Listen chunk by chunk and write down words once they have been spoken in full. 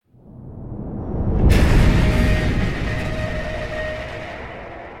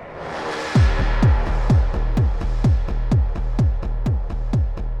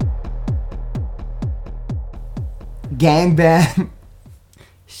gangbang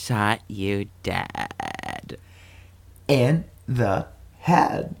Shot you dead. in the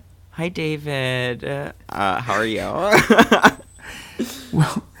head. Hi, David. How are you?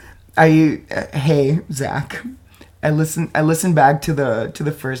 Well, hey, Zach. I listened back to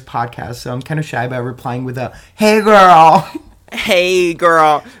the first podcast, so I'm kind of shy about replying with a "Hey, girl." Hey,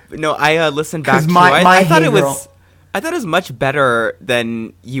 girl. No, I listened back 'Cause to my it. I thought hey, it girl. was. I thought it was much better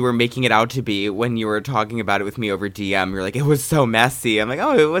than you were making it out to be when you were talking about it with me over DM. You're like, it was so messy. I'm like,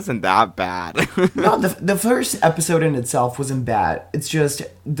 oh, it wasn't that bad. No, the first episode in itself wasn't bad. It's just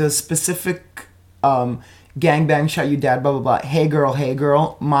the specific gangbang shot you dead, blah blah blah. Hey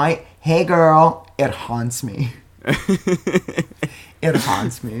girl, my hey girl, it haunts me. It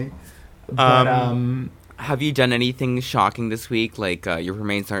haunts me. But Have you done anything shocking this week? Like your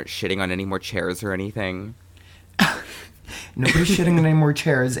roommates aren't shitting on any more chairs or anything? nobody's shitting on any more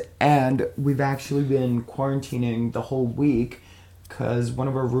chairs, and we've actually been quarantining the whole week because one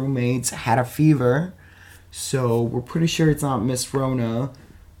of our roommates had a fever. So we're pretty sure it's not Miss Rona,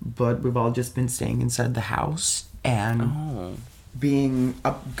 but we've all just been staying inside the house and being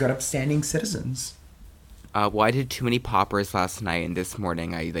good upstanding citizens. Well, I did too many poppers last night, and this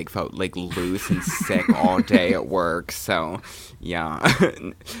morning I felt loose and sick all day at work. So, yeah,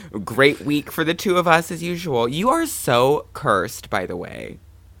 great week for the two of us as usual. You are so cursed, by the way.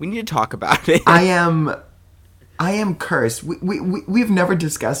 We need to talk about it. I am cursed. We've never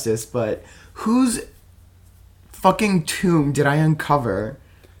discussed this, but whose fucking tomb did I uncover?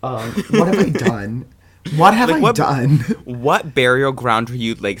 What have I done? What have I done? What burial ground were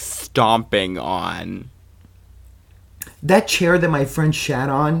you stomping on? That chair that my friend shat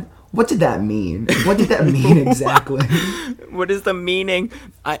on, what did that mean? What did that mean exactly? What is the meaning?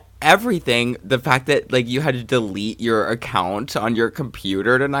 Everything. The fact that you had to delete your account on your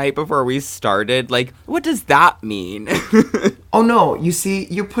computer tonight before we started. What does that mean? Oh no, you see,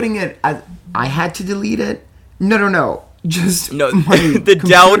 you're putting it as I had to delete it? No. Just No, my the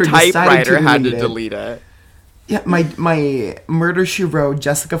Dell computer decided typewriter had to it. delete it. Yeah, my Murder, She Wrote,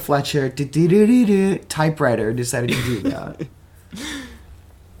 Jessica Fletcher typewriter decided to do that.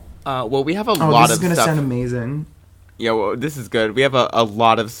 Well, we have a lot Oh, this is of gonna stuff. sound amazing. Yeah, well, this is good. We have a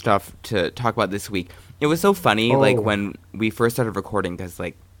lot of stuff to talk about this week. It was so funny, when we first started recording, because,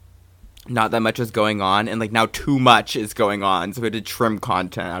 not that much was going on, and, now too much is going on, so we had to trim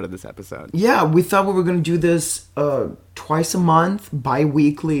content out of this episode. Yeah, we thought we were gonna do this twice a month,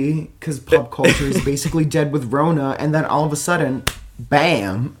 bi-weekly, because pop culture is basically dead with Rona, and then all of a sudden,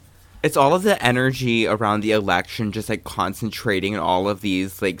 bam! It's all of the energy around the election just, concentrating on all of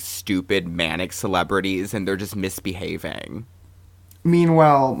these, stupid, manic celebrities, and they're just misbehaving.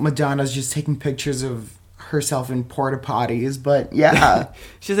 Meanwhile, Madonna's just taking pictures of herself in porta potties, but yeah.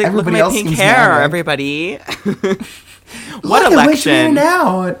 She's like, look at everybody my else pink seems hair, manic. everybody. What Look, I went in election? and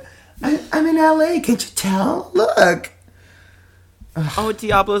out. I'm in LA, can't you tell? Look. Oh,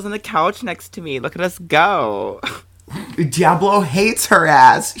 Diablo's on the couch next to me. Look at us go. Diablo hates her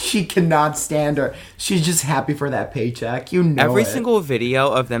ass. She cannot stand her. She's just happy for that paycheck. You know Every it. single video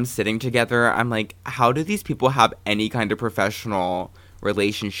of them sitting together, I'm like, how do these people have any kind of professional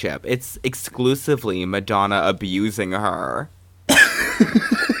relationship? It's exclusively Madonna abusing her.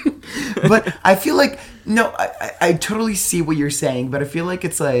 But I feel like, no, I totally see what you're saying, but I feel like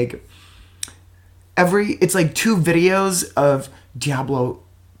it's it's two videos of Diablo,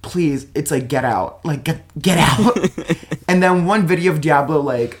 please, it's get out. Get out. And then one video of Diablo,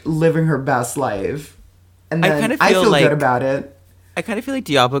 living her best life. And then I feel good about it. I kind of feel like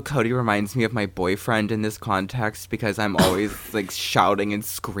Diablo Cody reminds me of my boyfriend in this context because I'm always shouting and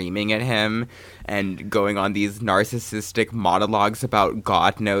screaming at him and going on these narcissistic monologues about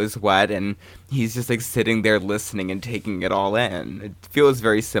God knows what, and he's just sitting there listening and taking it all in. It feels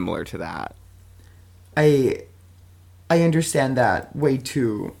very similar to that. I understand that way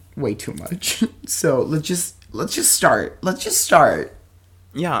too much. So let's just start.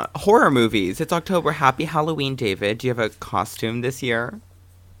 Yeah, horror movies. It's October. Happy Halloween, David. Do you have a costume this year?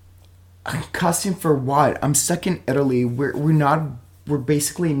 A costume for what? I'm stuck in Italy. We're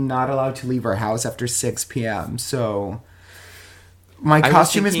basically not allowed to leave our house after 6 p.m. So my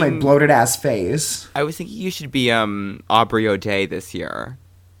costume is my bloated ass face. I was thinking you should be Aubrey O'Day this year.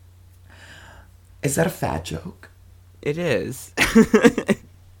 Is that a fat joke? It is.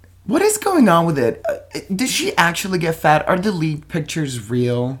 What is going on with it? Did she actually get fat? Are the lead pictures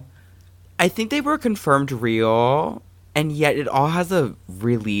real? I think they were confirmed real, and yet it all has a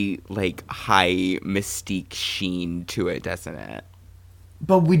really, high mystique sheen to it, doesn't it?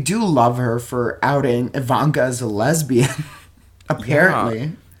 But we do love her for outing Ivanka as a lesbian, apparently. Yeah.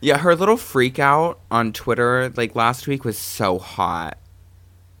 Yeah, her little freak out on Twitter like last week was so hot.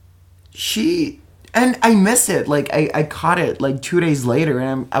 She and I missed it. Like I caught it like 2 days later,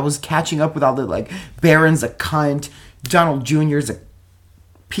 and I was catching up with all the like Barron's a cunt, Donald Jr.'s a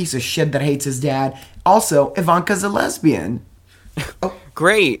piece of shit that hates his dad. Also, Ivanka's a lesbian. Oh,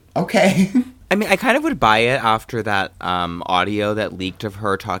 Great. okay. I mean, I kind of would buy it after that audio that leaked of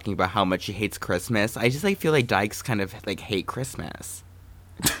her talking about how much she hates Christmas. I just like feel like dykes kind of like hate Christmas.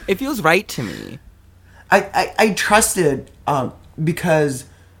 It feels right to me. I trusted because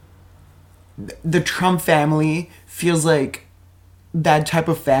the Trump family feels like that type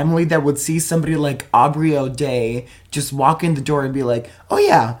of family that would see somebody like Aubrey O'Day just walk in the door and be like, oh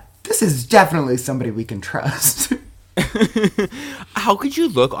yeah, this is definitely somebody we can trust. How could you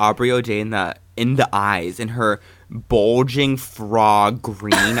look Aubrey O'Day in the eyes, in her bulging frog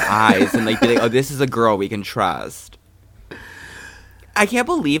green eyes, and like be like, oh, this is a girl we can trust? I can't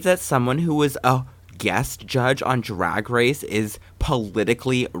believe that someone who was a guest judge on Drag Race is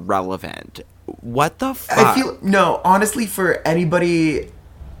politically relevant. What the fuck? I feel no, honestly, for anybody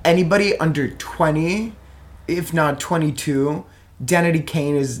under 20, if not 22, Danity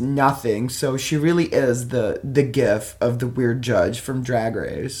Kane is nothing. So she really is the gif of the weird judge from Drag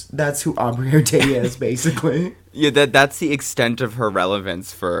Race. That's who Aubrey O'Day is, basically. Yeah, that's the extent of her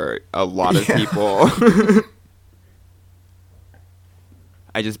relevance for a lot of people.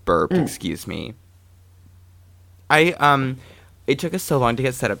 I just burped, excuse me. It took us so long to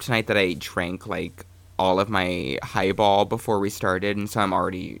get set up tonight that I drank, like, all of my highball before we started, and so I'm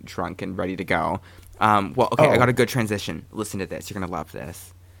already drunk and ready to go. I got a good transition. Listen to this. You're going to love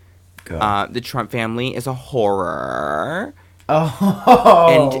this. Go. The Trump family is a horror.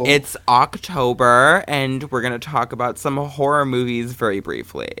 Oh. And it's October, and we're going to talk about some horror movies very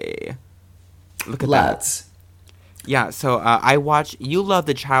briefly. Look at Let's. that. Yeah, so you love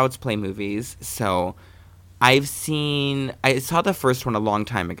the Child's Play movies, so I saw the first one a long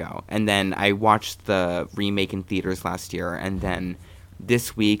time ago, and then I watched the remake in theaters last year, and then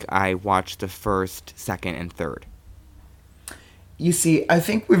this week I watched the first, second, and third. You see, I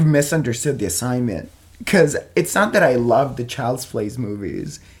think we've misunderstood the assignment. Because it's not that I love the Child's Plays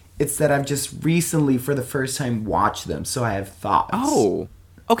movies. It's that I've just recently, for the first time, watched them, so I have thoughts. Oh.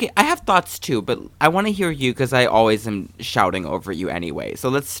 Okay, I have thoughts too, but I want to hear you because I always am shouting over you anyway. So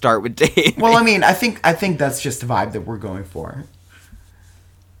let's start with Dave. Well, I mean, I think that's just the vibe that we're going for.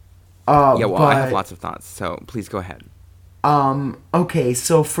 I have lots of thoughts, so please go ahead. Okay,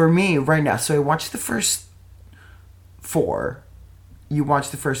 so for me, right now, so I watched the first 4. You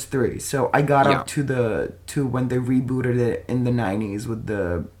watched the first 3. So I got up to when they rebooted it in the 90s with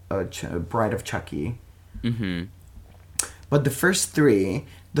the Bride of Chucky. Mm-hmm. But the first 3,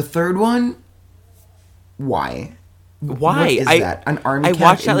 the third one, why? Why? What is that? An army camp?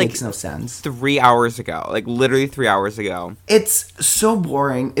 Watched that, makes no sense. 3 hours ago. Like, literally 3 hours ago. It's so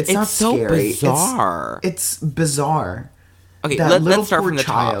boring. It's not so scary. Bizarre. It's bizarre. Okay, let's start from the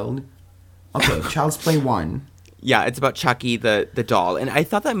child. top. Okay, Child's Play 1. Yeah, it's about Chucky, the doll. And I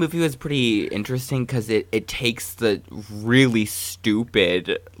thought that movie was pretty interesting because it takes the really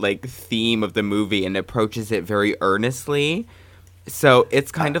stupid, like, theme of the movie and approaches it very earnestly. So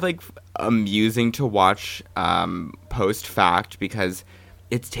it's kind of, like, amusing to watch post-fact because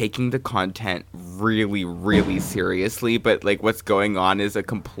it's taking the content really, really seriously. But, like, what's going on is a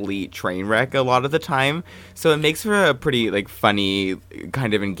complete train wreck a lot of the time. So it makes for a pretty, like, funny,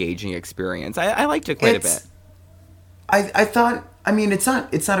 kind of engaging experience. I liked it quite a bit. I thought, I mean, it's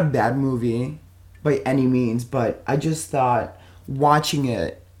not a bad movie by any means, but I just thought watching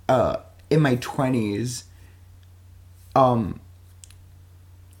it in my 20s,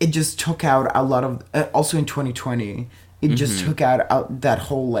 it just took out a lot of, also in 2020, it just took out that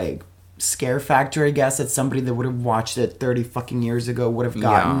whole, like, scare factor, I guess, that somebody that would have watched it 30 fucking years ago would have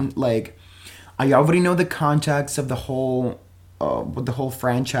gotten. Yeah. Like, I already know the context of the whole, what the whole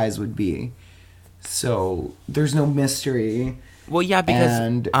franchise would be. So there's no mystery. Well, yeah,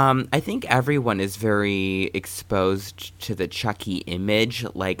 because I think everyone is very exposed to the Chucky image.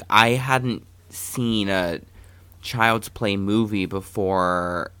 Like, I hadn't seen a Child's Play movie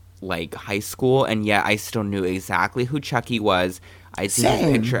before, like, high school, and yet I still knew exactly who Chucky was. I'd seen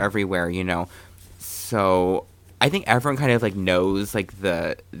his picture everywhere, you know. So I think everyone kind of, like, knows, like,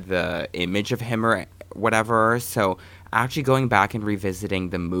 the image of him or whatever. So actually going back and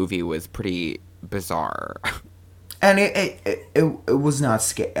revisiting the movie was pretty bizarre. And it was not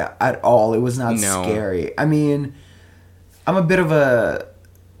scary at all. It was not scary. I mean, I'm a bit of a,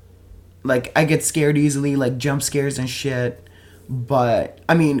 like, I get scared easily, like jump scares and shit. But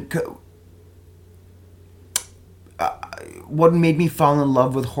I mean, what made me fall in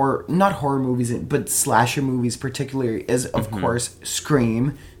love with not horror movies, but slasher movies particularly, is of course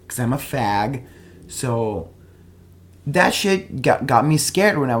Scream, because I'm a fag. So that shit got me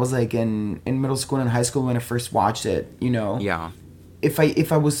scared when I was like in middle school and high school when I first watched it, you know? Yeah. If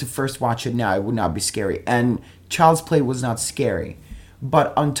I was to first watch it now, it would not be scary. And Child's Play was not scary.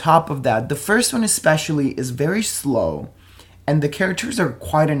 But on top of that, the first one especially is very slow. And the characters are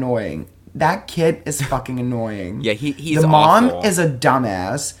quite annoying. That kid is fucking annoying. Yeah, he's The mom awful. is a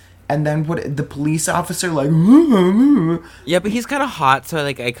dumbass. And then the police officer, like... Yeah, but he's kind of hot, so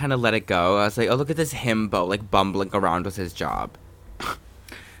like I kind of let it go. I was like, oh, look at this himbo, like bumbling around with his job.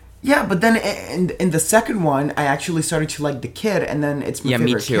 Yeah, but then in the second one, I actually started to like the kid, and then it's my me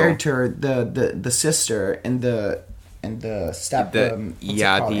favorite too. character, the sister, and the step, The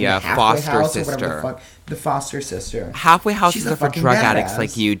halfway foster house or whatever sister. the fuck, the foster sister. Halfway houses She's a are for fucking drug addicts badass.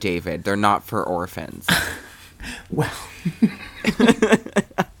 like you, David. They're not for orphans. Well,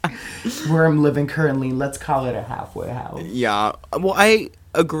 where I'm living currently, let's call it a halfway house. Yeah. Well, I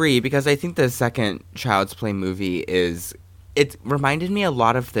agree because I think the second Child's Play movie it reminded me a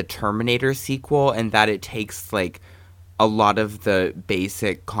lot of the Terminator sequel in that it takes like a lot of the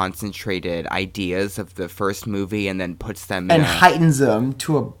basic concentrated ideas of the first movie and then puts them And in heightens them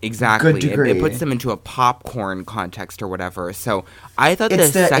to a exactly. good degree. It puts them into a popcorn context or whatever. So I thought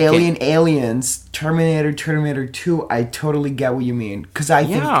It's the second Aliens, Terminator 2. I totally get what you mean. Because I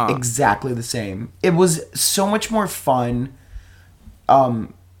Yeah. think exactly the same. It was so much more fun.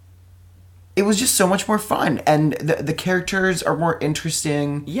 It was just so much more fun. And the characters are more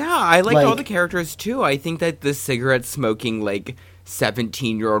interesting. Yeah, I liked all Like- the characters too. I think that the cigarette smoking like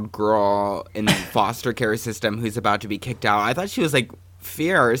 17-year-old girl in the foster care system who's about to be kicked out, I thought she was like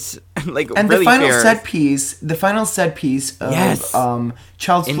fierce. Like And really the final fierce. set piece of Yes.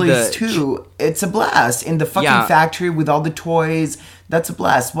 Child's In Play the- 2, it's a blast. In the fucking Yeah. factory with all the toys, that's a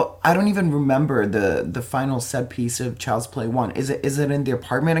blast. Well, I don't even remember the final set piece of Child's Play 1. Is it in the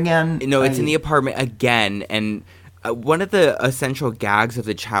apartment again? No, it's in the apartment again. And one of the essential gags of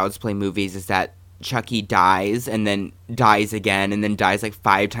the Child's Play movies is that Chucky dies and then dies again and then dies like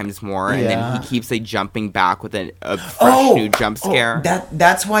 5 times more. And then Yeah. he keeps like jumping back with a fresh new jump scare.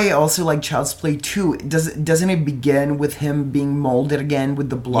 That's why I also like Child's Play 2. Doesn't it begin with him being molded again with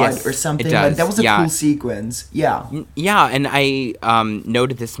the blood Yes, or something? it Like, does, that was a yeah. cool sequence. Yeah. Yeah, and I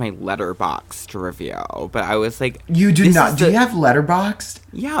noted this in my Letterboxd review, but I was like, You do this not. is Do the- you have Letterboxd?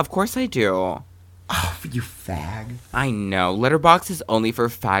 Yeah, of course I do. Oh, you fag. I know. Letterboxd is only for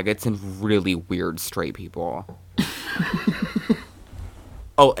faggots and really weird straight people.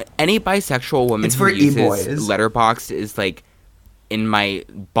 Oh, any bisexual woman It's who for uses e-boys. Letterboxd is like in my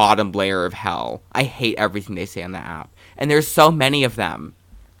bottom layer of hell. I hate everything they say on the app, and there's so many of them.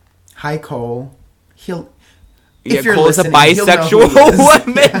 Hi, Cole. He'll. Yeah, If you're Cole's a listening, he'll know who bisexual he is.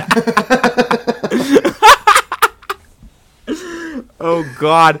 woman. Oh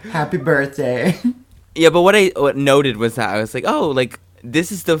God. Happy birthday. Yeah, but what noted was that I was like, oh, like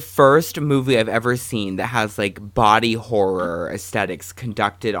this is the first movie I've ever seen that has like body horror aesthetics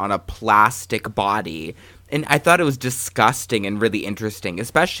conducted on a plastic body. And I thought it was disgusting and really interesting,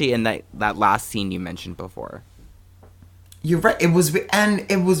 especially in that last scene you mentioned before. You're right. It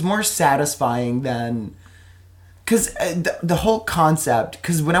was more satisfying than. Because the whole concept,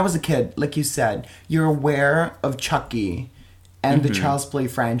 because when I was a kid, like you said, you're aware of Chucky and the Child's Play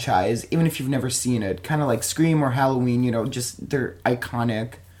franchise, even if you've never seen it. Kind of like Scream or Halloween, you know, just they're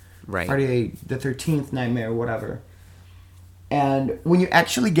iconic. Right. Friday the 13th, Nightmare, whatever. And when you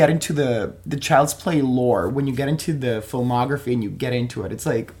actually get into the Child's Play lore, when you get into the filmography and you get into it, it's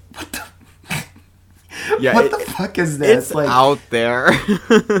like, what the, Yeah, what the fuck is this? It's Like, out there.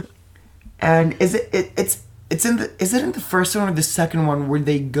 and is it in the first one or the second one where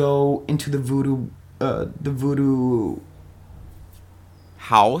they go into the voodoo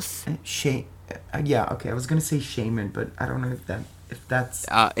House. yeah, okay, I was gonna say shaman, but I don't know if that's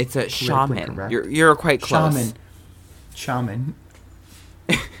It's a politically shaman. correct. You're quite close. Shaman.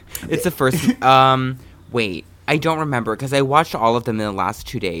 It's the first. Wait, I don't remember because I watched all of them in the last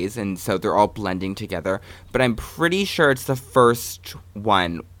 2 days, and so they're all blending together. But I'm pretty sure it's the first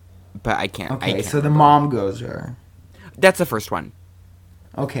one. But I can't. Okay, so the mom goes there. That's the first one.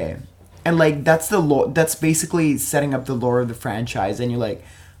 Okay. And, like, that's the lore. That's basically setting up the lore of the franchise. And you're like,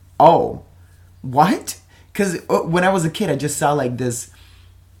 oh, what? Because when I was a kid, I just saw, like, this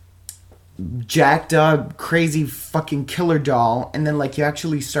jacked up, crazy fucking killer doll. And then, like, you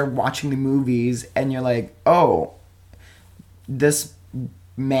actually start watching the movies. And you're like, oh, this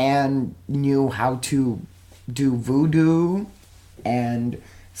man knew how to do voodoo. And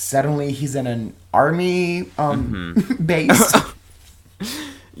Suddenly he's in an army base.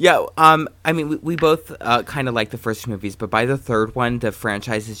 Yeah, I mean, we both kind of like the first two movies, but by the third one, the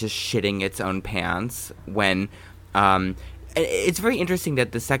franchise is just shitting its own pants. When, it's very interesting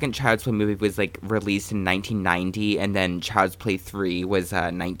that the second Child's Play movie was like released in 1990, and then Child's Play 3 was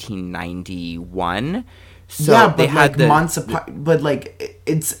 1991. So yeah, but they had like months apart. But like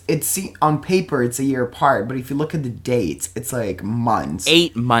it's on paper it's a year apart, but if you look at the dates, it's like months.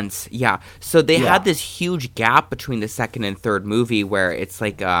 8 months, yeah. So they Yeah. had this huge gap between the second and third movie where it's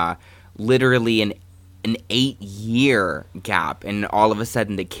like literally an 8-year gap, and all of a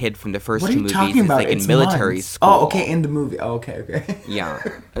sudden the kid from the first What are two you movies talking is about? like in It's military months. school. Oh, okay, in the movie. Oh, okay. Yeah.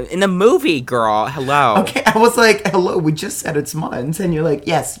 In the movie, girl. Hello. Okay, I was like, hello, we just said it's months, and you're like,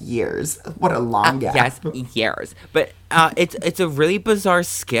 yes, years. What a long gap. Yes, years. But it's a really bizarre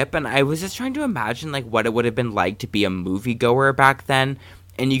skip, and I was just trying to imagine like what it would have been like to be a moviegoer back then.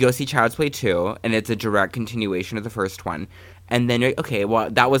 And you go see Child's Play 2, and it's a direct continuation of the first one. And then you're like, okay, well,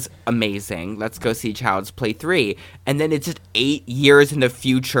 that was amazing. Let's go see Child's Play 3. And then it's just 8 years in the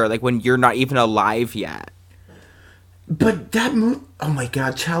future, like when you're not even alive yet. But that movie, oh my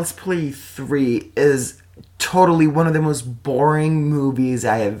god, Child's Play 3 is totally one of the most boring movies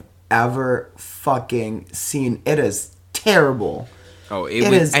I have ever fucking seen. It is terrible. Oh, It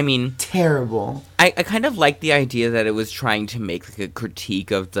was, is I mean, terrible. I kind of like the idea that it was trying to make like a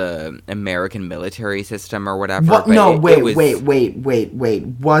critique of the American military system or whatever. What? but No, it wait. was-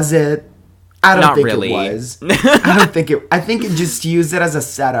 Was it? I don't Not think really. it was. I don't think it. I think it just used it as a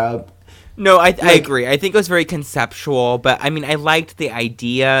setup. No, I agree. I think it was very conceptual, but I mean, I liked the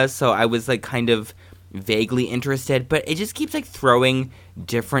idea, so I was like kind of vaguely interested, but it just keeps like throwing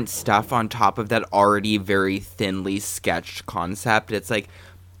different stuff on top of that already very thinly sketched concept. It's like,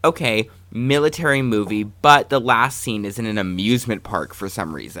 okay, military movie, but the last scene is in an amusement park for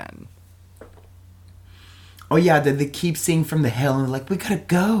some reason. Oh yeah, they keep seeing from the hill and they're like, we gotta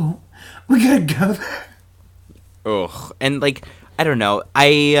go there. Ugh. And like, I don't know.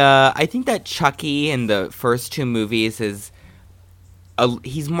 I think that Chucky in the first two movies is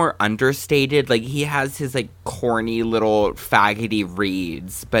he's more understated. Like he has his like corny little faggoty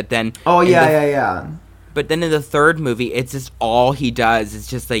reads, but then Oh in yeah. But then in the third movie, it's just all he does is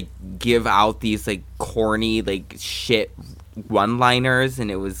just like give out these like corny like shit one-liners,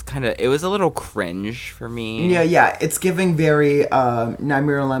 and it was a little cringe for me. Yeah. It's giving very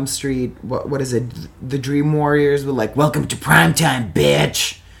Nightmare on Elm Street. What is it? The Dream Warriors with like, welcome to primetime,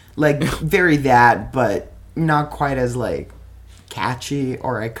 bitch. Like very that, but not quite as like catchy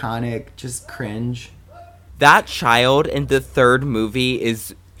or iconic. Just cringe. That child in the third movie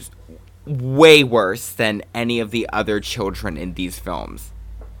is way worse than any of the other children in these films.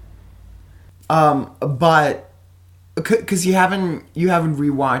 But because you haven't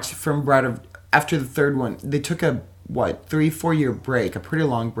rewatched from after the third one, they took a 3-4 year break, a pretty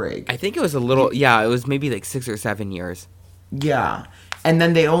long break. I think it was a little, it was maybe like 6 or 7 years. Yeah, and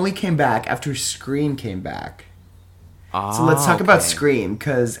then they only came back after Scream came back. So let's talk about Scream,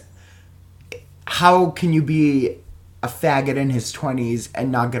 because how can you be a faggot in his 20s and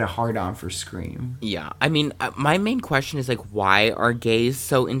not get a hard-on for Scream? Yeah, I mean, my main question is, like, why are gays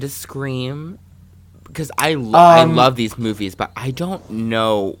so into Scream? Because I love these movies, but I don't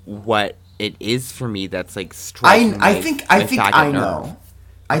know what it is for me that's, like, striking I think I know.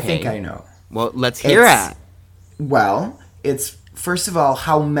 I Okay. think I know. Well, let's hear it. Well, it's, first of all,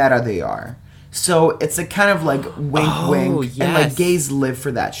 how meta they are. So it's a kind of like wink, wink, and like yes. gays live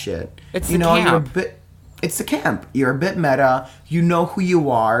for that shit. It's you the know, camp. It's the camp. You're a bit meta. You know who you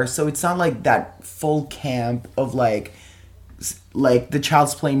are, so it's not like that full camp of like the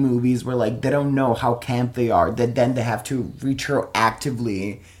Child's Play movies where like they don't know how camp they are. That then they have to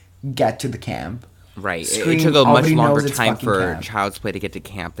retroactively get to the camp. Right. Scream It took a much already knows longer it's time fucking for camp. Child's Play to get to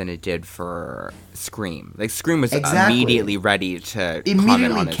camp than it did for Scream. Like, Scream was Exactly. immediately ready to comment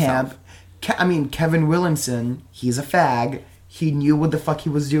Immediately on camp. itself. Kevin Williamson, he's a fag. He knew what the fuck he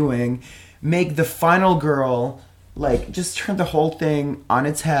was doing. Make the final girl, like, just turn the whole thing on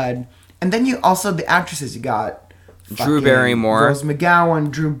its head. And then you also, the actresses, you got Drew fucking Barrymore. Rose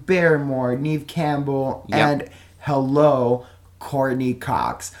McGowan, Drew Barrymore, Neve Campbell, Yep. and hello, Courtney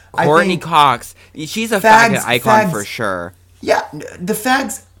Cox. Courtney Cox. She's a faggot icon fags- for sure. Yeah, the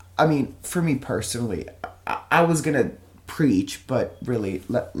fags, I mean, for me personally, I was going to preach, but really,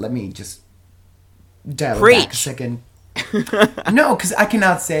 let me just dial it back a Preach. second. No, because I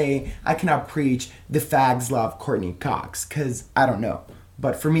cannot preach the fags love Courtney Cox, because I don't know.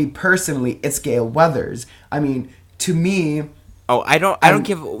 But for me personally, it's Gail Weathers. I mean, to me... Oh, I don't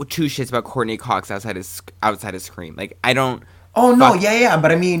give two shits about Courtney Cox outside of Scream. Like, I don't Oh no, Fuck. yeah,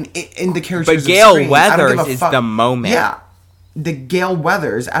 but I mean, in the characters But of Gale Scream, I don't give Weathers a is fuck. the moment. Yeah, the Gale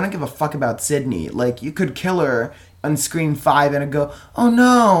Weathers. I don't give a fuck about Sydney. Like you could kill her on Scream 5 and I'd go, oh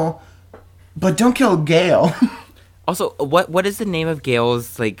no, but don't kill Gale. Also, what is the name of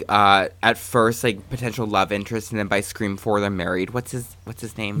Gale's like at first like potential love interest, and then by Scream 4 they're married? What's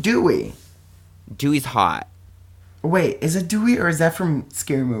his name? Dewey. Dewey's hot. Wait, is it Dewey or is that from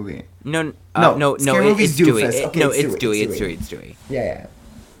Scary Movie? No, No, Scary Movie's it's Dewey. Doofus. Okay, No, it's it's Dewey, Dewey. it's It's Dewey. Yeah.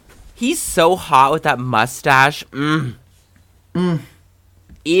 He's so hot with that mustache.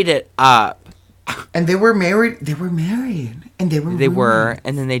 Eat it up. And they were married. And they were They were, roommates.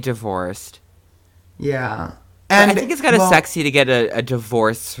 and then they divorced. Yeah. And And I think it's kind of well, sexy to get a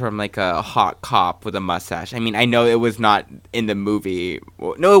divorce from like a hot cop with a mustache. I mean, I know it was not in the movie.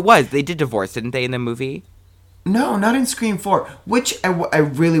 Well, no, it was. They did divorce, didn't they, in the movie? No, not in Scream 4. Which I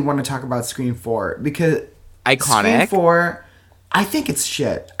really want to talk about Scream 4 because Iconic. Scream 4, I think it's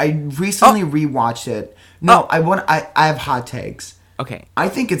shit. I recently rewatched it. No, I have hot takes. Okay. I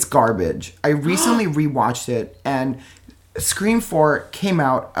think it's garbage. I recently rewatched it, and Scream 4 came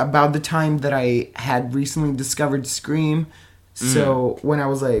out about the time that I had recently discovered Scream. So when I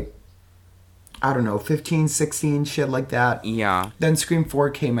was like, I don't know, 15, 16, shit like that. Yeah. Then Scream 4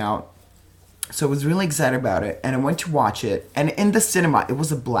 came out. So I was really excited about it, and I went to watch it. And in the cinema, it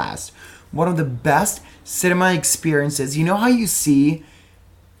was a blast. One of the best cinema experiences. You know how you see,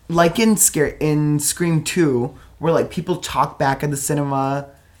 like in Scream 2, where like people talk back at the cinema,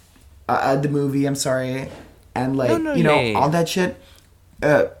 at the movie, I'm sorry, and like, yeah. all that shit.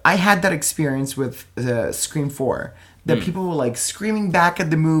 I had that experience with Scream 4. That people were like screaming back at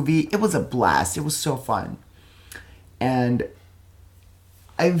the movie. It was a blast. It was so fun. And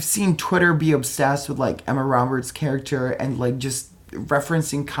I've seen Twitter be obsessed with like Emma Roberts' character and like just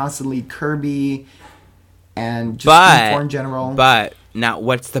referencing constantly Kirby and just Scream 4 in general. But now,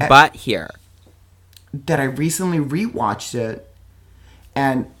 what's the but here? That I recently rewatched it,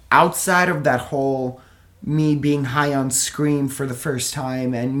 and outside of that whole me being high on Scream for the first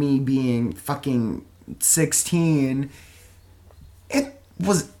time and me being fucking 16, it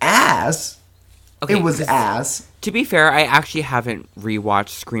was ass. Okay, It was 'cause ass. To be fair, I actually haven't rewatched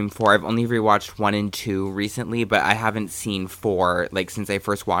Scream 4. I've only rewatched 1 and 2 recently, but I haven't seen 4 like since I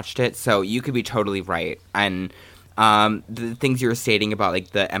first watched it. So you could be totally right. And the things you were stating about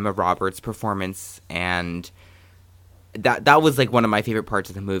like the Emma Roberts performance, and that was like one of my favorite parts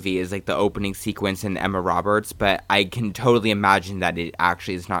of the movie is like the opening sequence and Emma Roberts, but I can totally imagine that it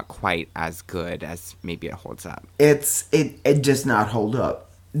actually is not quite as good as maybe it holds up. It does not hold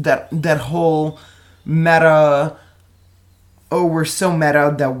up. That whole meta, oh, we're so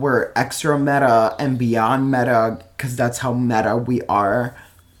meta that we're extra meta and beyond meta because that's how meta we are.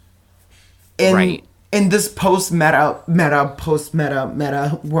 Right. In this post-meta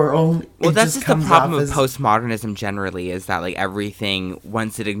world, Well, it that's just the comes problem off with as- postmodernism generally, is that like everything,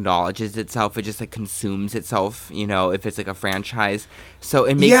 once it acknowledges itself, it just like consumes itself, if it's like a franchise. So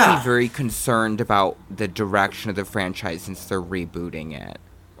it makes me very concerned about the direction of the franchise since they're rebooting it.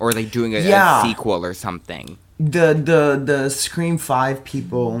 Or like doing a sequel or something. The Scream 5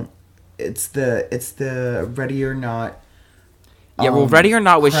 people, it's the Ready or Not. Yeah, well, Ready or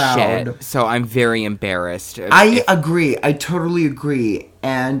Not was crowd. shit, so I'm very embarrassed. I agree. I totally agree.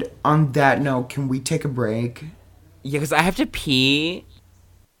 And on that note, can we take a break? Yeah, because I have to pee.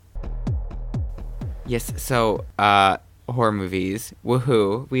 Yes, so, horror movies.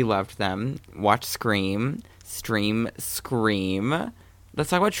 Woohoo. We loved them. Watch Scream. Stream Scream. Let's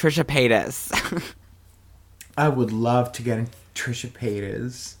talk about Trisha Paytas. I would love to get into Trisha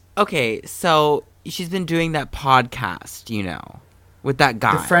Paytas. Okay, so she's been doing that podcast, with that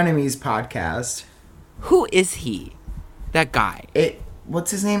guy. The Frenemies podcast. Who is he? That guy.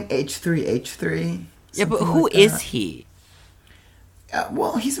 What's his name? H3H3? Yeah, but Something who like is that. he?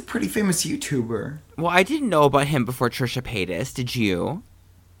 Well, he's a pretty famous YouTuber. Well, I didn't know about him before Trisha Paytas. Did you?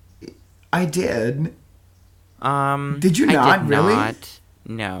 I did. Did you not, I did really? Not.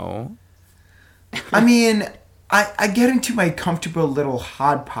 No. I mean, I get into my comfortable little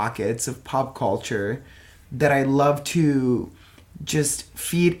hot pockets of pop culture that I love to just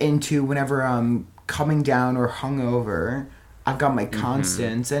feed into whenever I'm coming down or hungover. I've got my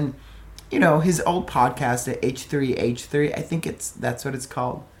constants, and his old podcast at H3H3. I think that's what it's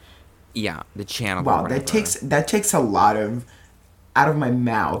called. Yeah, the channel. Wow, or that whatever. takes a lot of out of my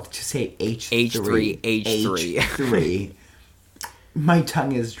mouth to say H3 H3. H3. My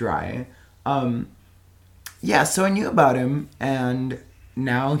tongue is dry. Yeah, so I knew about him, and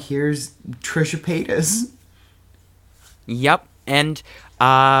now here's Trisha Paytas. Yep, and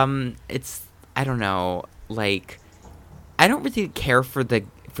it's, I don't know, like, I don't really care for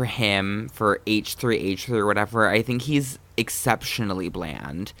him for H3 or whatever. I think he's exceptionally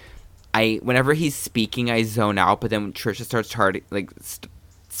bland. Whenever he's speaking, I zone out, but then when Trisha starts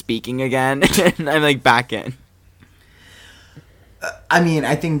speaking again, and I'm like back in. I mean,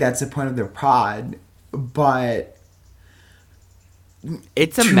 I think that's the point of their pod, but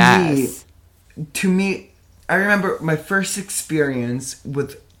it's a mess. To me, I remember my first experience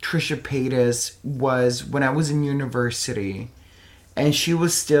with Trisha Paytas was when I was in university, and she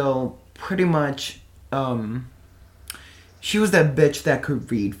was still pretty much, she was that bitch that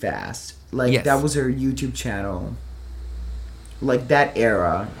could read fast. Like, yes. That was her YouTube channel. Like, that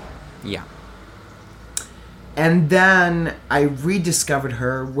era. Yeah. And then I rediscovered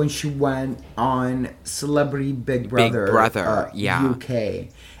her when she went on Celebrity Big Brother. UK.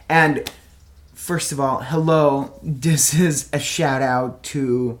 And first of all, hello, this is a shout out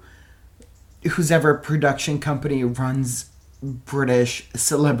to whose ever production company runs British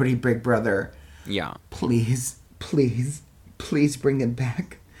Celebrity Big Brother. Yeah. Please bring it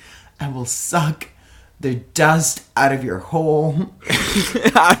back. I will suck the dust out of your hole.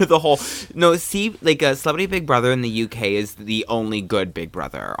 Out of the hole. No, see, like, Celebrity Big Brother in the UK is the only good Big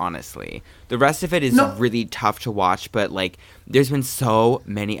Brother, honestly. The rest of it is really tough to watch, but, like, there's been so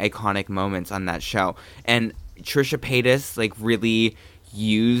many iconic moments on that show. And Trisha Paytas, like, really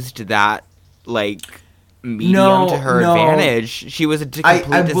used that, like, medium to her advantage. She was a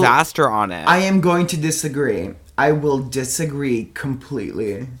complete disaster on it. I am going to disagree. I will disagree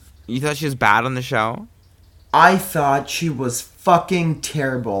completely. You thought she was bad on the show? I thought she was fucking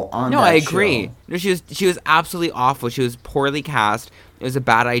terrible on that show. No, I agree. No, she was absolutely awful. She was poorly cast. It was a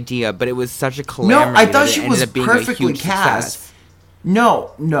bad idea, but it was such a calamity. No, I thought she was perfectly cast. Success.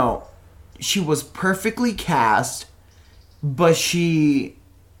 No. She was perfectly cast, but she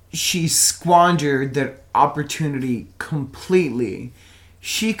squandered the opportunity completely.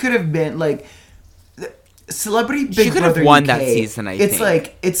 She could have been, like... Celebrity Big Brother She could have won that season, I think.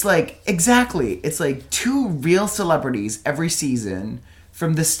 It's like, exactly. It's like 2 real celebrities every season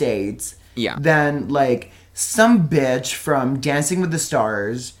from the States. Yeah. Then, like, some bitch from Dancing with the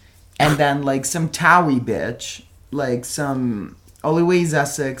Stars. And then, like, some Towie bitch. Like, some Oliway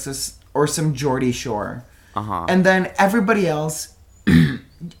Essex or some Geordie Shore. Uh-huh. And then everybody else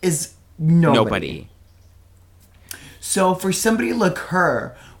is nobody. So, for somebody like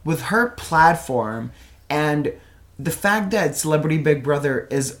her, with her platform... And the fact that Celebrity Big Brother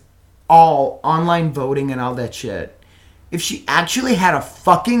is all online voting and all that shit. If she actually had a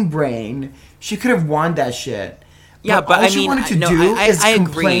fucking brain, she could have won that shit. Yeah, but all she wanted to do is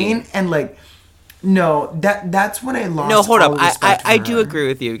complain agree. And like, no, that's when I lost. No, hold up. I do agree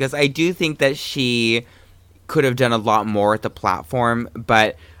with you because I do think that she could have done a lot more at the platform,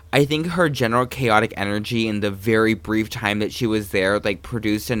 but I think her general chaotic energy in the very brief time that she was there, like,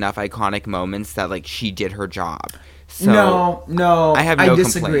 produced enough iconic moments that, like, she did her job. So No. I have no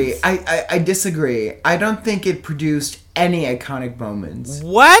disagree. complaints. I disagree. I don't think it produced any iconic moments.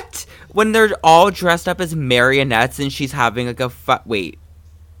 What? When they're all dressed up as marionettes and she's having, like, wait.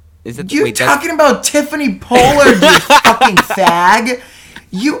 Is it... You talking about Tiffany Pollard, you fucking fag?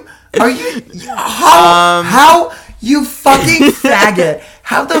 How... You fucking faggot!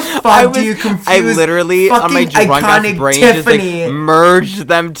 How the fuck do you confuse? I literally, on my drunk ass brain, Tiffany, just like merged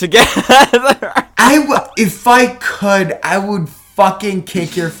them together. If I could, I would fucking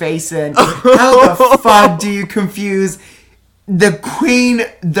kick your face in. How the fuck do you confuse the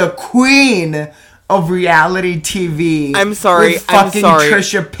queen of reality TV? I'm sorry. With fucking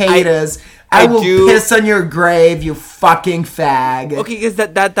Trisha Paytas. I will piss on your grave, you fucking fag. Okay, because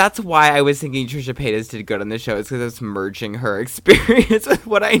that's why I was thinking Trisha Paytas did good on the show. It's because I was merging her experience with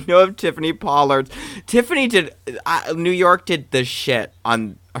what I know of Tiffany Pollard. Tiffany did... New York did the shit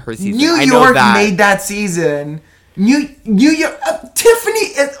on her season. New York made that season. New York... Tiffany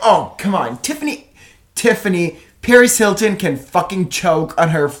is... Oh, come on. Tiffany... Paris Hilton can fucking choke on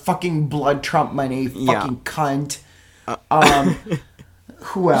her fucking blood Trump money. Fucking cunt.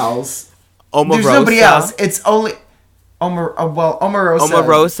 Who else? Omarosa. There's nobody else. It's only Omarosa.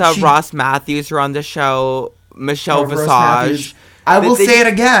 Omarosa, Ross Matthews were on the show. Michelle Visage. I will say it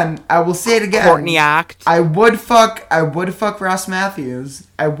again. Courtney Act. I would fuck Ross Matthews.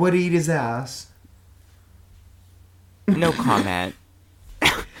 I would eat his ass. No comment.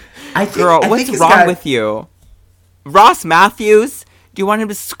 Girl, what's wrong with you? Ross Matthews? Do you want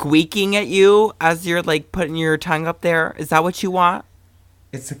him squeaking at you as you're, like, putting your tongue up there? Is that what you want?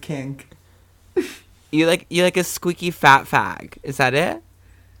 It's a kink. You like a squeaky fat fag. Is that it?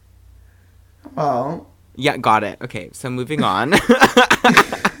 Oh. Yeah, got it. Okay, so moving on.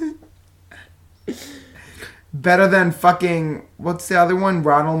 Better than fucking, what's the other one?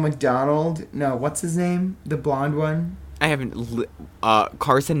 Ronald McDonald? No, what's his name? The blonde one? I haven't.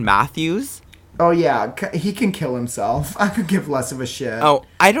 Carson Matthews? Oh, yeah. He can kill himself. I could give less of a shit. Oh,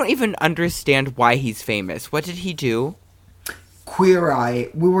 I don't even understand why he's famous. What did he do? Queer Eye.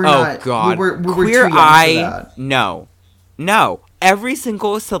 We were Oh, not. God. We were Queer too young Eye. for that. No. Every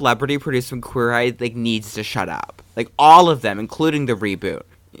single celebrity produced from Queer Eye, like, needs to shut up. Like, all of them, including the reboot.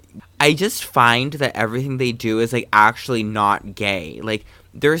 I just find that everything they do is, like, actually not gay. Like,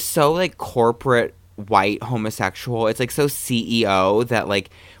 they're so, like, corporate white homosexual. It's, like, so CEO that, like,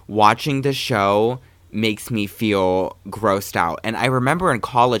 watching the show makes me feel grossed out. And I remember in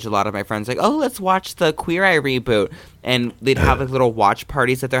college, a lot of my friends like, oh, let's watch the Queer Eye reboot. And they'd have, like, little watch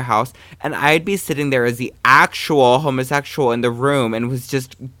parties at their house. And I'd be sitting there as the actual homosexual in the room and was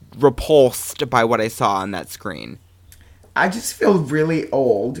just repulsed by what I saw on that screen. I just feel really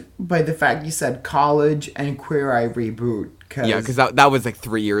old by the fact you said college and Queer Eye reboot. Yeah, because that was like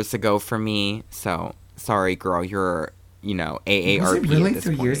 3 years ago for me. So, sorry, girl, you're, AARP. Was it really at this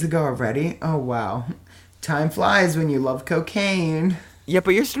 3 years point. ago already? Oh, wow. Time flies when you love cocaine. Yeah,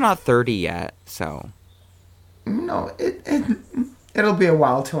 but you're still not 30 yet, so. No, it'll be a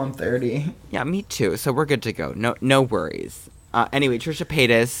while till I'm 30. Yeah, me too. So we're good to go. No worries. Anyway, Trisha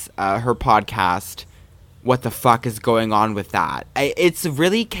Paytas, her podcast. What the fuck is going on with that? It's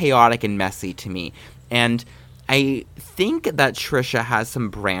really chaotic and messy to me. And I think that Trisha has some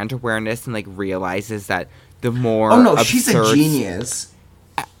brand awareness and, like, realizes that the more Oh, no, absurd... she's a genius.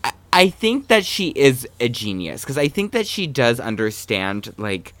 I think that she is a genius. Because I think that she does understand,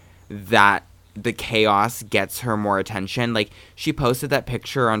 like, that the chaos gets her more attention. Like, she posted that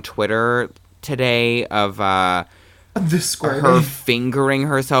picture on Twitter today of... The squirting. her fingering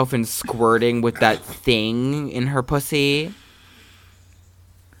herself and squirting with that thing in her pussy.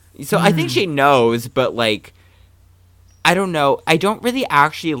 So I think she knows, but, like, I don't know. I don't really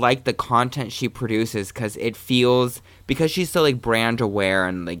actually like the content she produces because it feels, because she's so, like, brand aware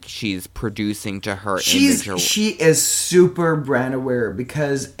and, like, she's producing to her image. She is super brand aware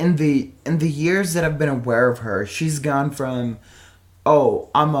because in the years that I've been aware of her, she's gone from, oh,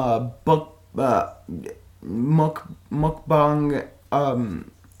 I'm a book mukbang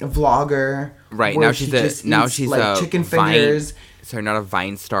vlogger. Right, where now she she's just eats, a like, chicken fingers. Sorry, not a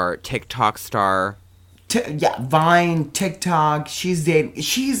Vine star, TikTok star. Vine, TikTok. She's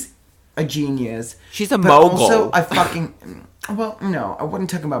a genius. She's a but mogul. Also, I fucking well, no, I wouldn't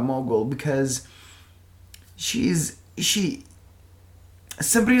talk about mogul because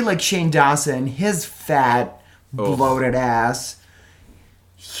somebody like Shane Dawson, his fat, bloated ass.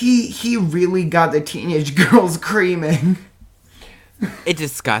 He really got the teenage girls creaming. It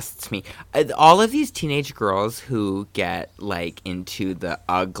disgusts me. All of these teenage girls who get, like, into the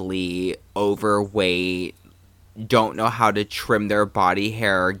ugly, overweight, don't know how to trim their body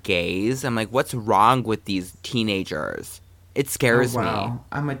hair gays. I'm like, what's wrong with these teenagers? It scares me.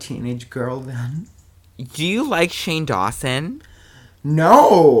 I'm a teenage girl then. Do you like Shane Dawson?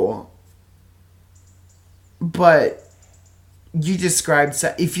 No. But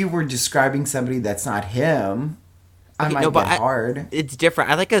if you were describing somebody that's not him, I might get hard. It's different.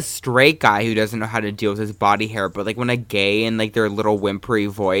 I like a straight guy who doesn't know how to deal with his body hair, but, like, when a gay and, like, their little whimpery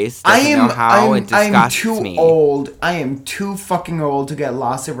voice doesn't know how, it disgusts me. I am too fucking old to get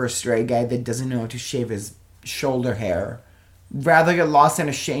lost over a straight guy that doesn't know how to shave his shoulder hair. Rather get lost in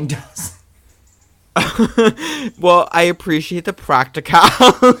a Shane Dawson. Well, I appreciate the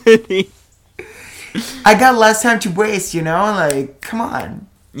practicality. I got less time to waste, like, come on.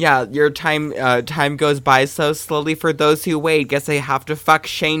 Yeah, your time goes by so slowly for those who wait. Guess I have to fuck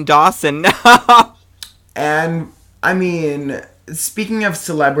Shane Dawson now. And, I mean, speaking of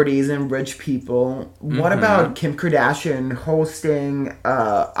celebrities and rich people, what about Kim Kardashian hosting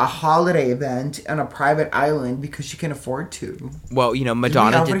a holiday event on a private island because she can afford to? Well,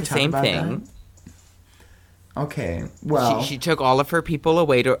 Madonna did the same thing. That? Okay, well... She took all of her people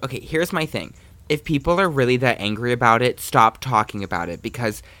away to... Okay, here's my thing. If people are really that angry about it, stop talking about it.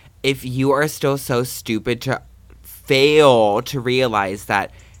 Because if you are still so stupid to fail to realize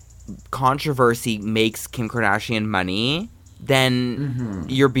that controversy makes Kim Kardashian money, then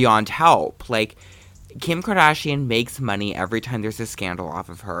you're beyond help. Like, Kim Kardashian makes money every time there's a scandal off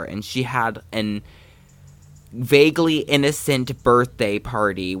of her. And she had an vaguely innocent birthday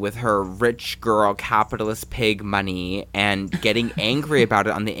party with her rich girl capitalist pig money, and getting angry about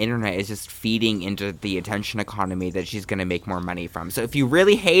it on the internet is just feeding into the attention economy that she's going to make more money from. So if you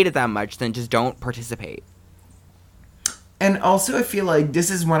really hate it that much, then just don't participate. And also, I feel like this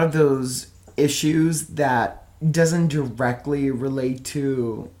is one of those issues that doesn't directly relate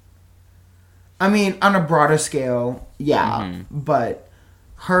to I mean, on a broader scale, yeah. Mm-hmm. But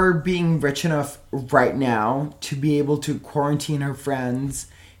her being rich enough right now to be able to quarantine her friends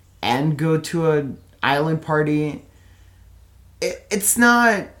and go to an island party, it's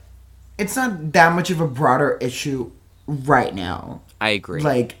not that much of a broader issue right now. I agree.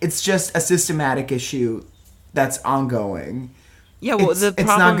 Like, it's just a systematic issue that's ongoing. Yeah, well, the It's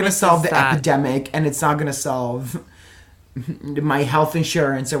not problem going to is solve the that- epidemic, and it's not going to solve my health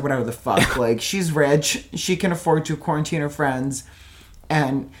insurance or whatever the fuck. Like, she's rich, she can afford to quarantine her friends,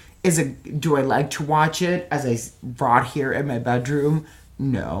 and do I like to watch it as I rot here in my bedroom?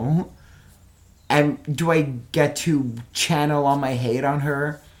 No. And do I get to channel all my hate on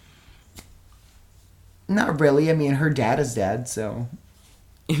her? Not really. I mean, her dad is dead, so.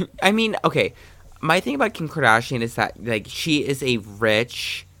 I mean, okay. My thing about Kim Kardashian is that, like, she is a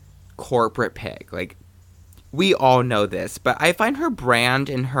rich corporate pig. Like, we all know this, but I find her brand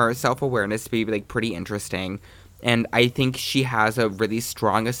and her self-awareness to be, like, pretty interesting. And I think she has a really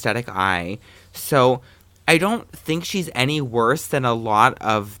strong aesthetic eye. So I don't think she's any worse than a lot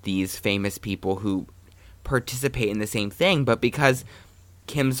of these famous people who participate in the same thing. But because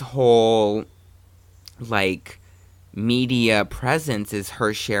Kim's whole, like, media presence is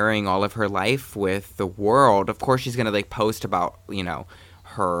her sharing all of her life with the world, of course she's gonna, like, post about, you know,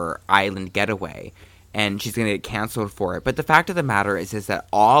 her island getaway, and she's gonna get canceled for it. But the fact of the matter is that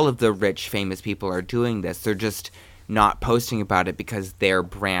all of the rich famous people are doing this. They're just not posting about it because their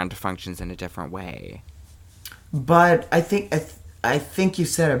brand functions in a different way. But I think you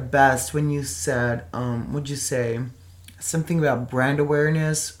said it best when you said, what'd you say? Something about brand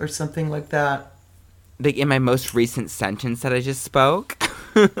awareness or something like that. Like, in my most recent sentence that I just spoke.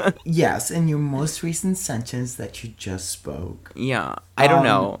 Yes, in your most recent sentence that you just spoke. Yeah, I don't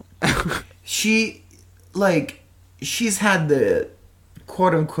know. She's had the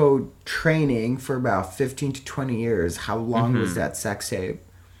quote unquote training for about 15 to 20 years. How long was that sex tape?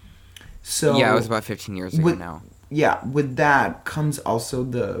 So Yeah, it was about 15 years ago now. Yeah, with that comes also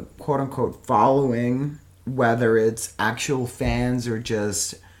the quote unquote following, whether it's actual fans or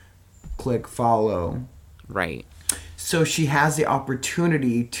just click follow. Right. So she has the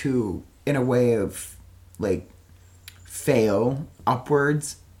opportunity to, in a way of, like, fail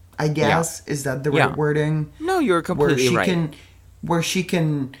upwards, I guess. Yeah. Is that the right wording? No, you're completely right. Where she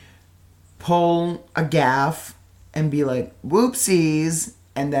can pull a gaffe and be like, whoopsies,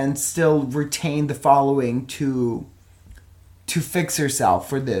 and then still retain the following to fix herself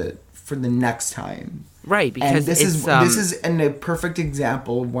for the next time. Right, because and this is a perfect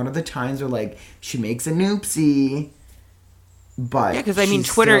example of one of the times where, like, she makes a noopsie, but yeah, because I mean,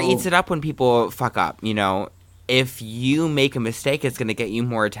 Twitter eats it up when people fuck up. You know, if you make a mistake, it's gonna get you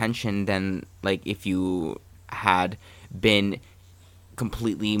more attention than, like, if you had been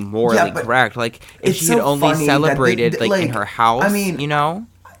completely morally correct. Like, if she had only celebrated like in her house, I mean, you know,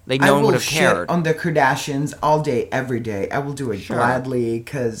 like, no one would have cared. I will shit on the Kardashians all day, every day. I will do it gladly,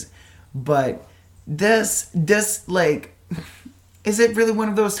 but this, like, is it really one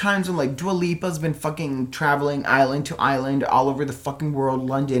of those times when, like, Dua Lipa's been fucking traveling island to island all over the fucking world,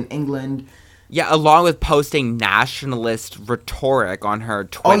 London, England. Yeah, along with posting nationalist rhetoric on her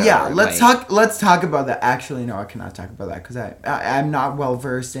Twitter. Oh yeah, let's talk about that. Actually, no, I cannot talk about that because I'm not well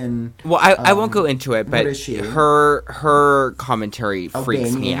versed in. Well, I won't go into it, but is she? her commentary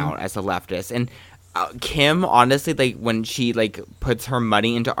freaks me out as a leftist. And Kim, honestly, like, when she, like, puts her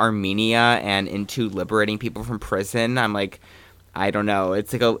money into Armenia and into liberating people from prison, I'm like, I don't know.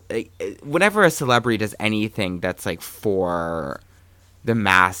 It's like whenever a celebrity does anything that's, like, for the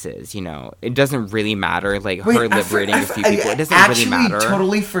masses, you know, it doesn't really matter. Like, her liberating a few people, it doesn't really matter. I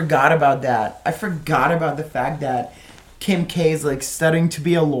totally forgot about that. I forgot about the fact that Kim K is, like, studying to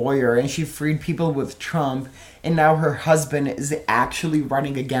be a lawyer, and she freed people with Trump, and now her husband is actually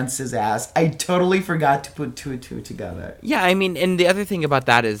running against his ass. I totally forgot to put two and two together. Yeah, I mean, and the other thing about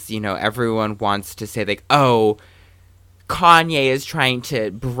that is, you know, everyone wants to say, like, oh, Kanye is trying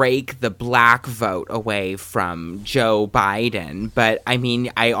to break the black vote away from Joe Biden. But, I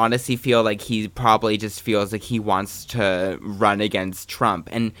mean, I honestly feel like he probably just feels like he wants to run against Trump.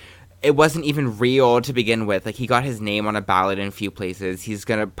 And it wasn't even real to begin with. Like, he got his name on a ballot in a few places. He's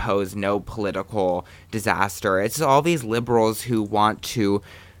going to pose no political disaster. It's all these liberals who want to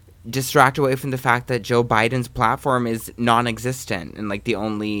distract away from the fact that Joe Biden's platform is non-existent. And, like, the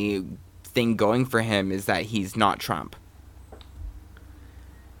only thing going for him is that he's not Trump.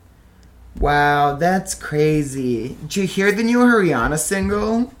 Wow, that's crazy. Did you hear the new Rihanna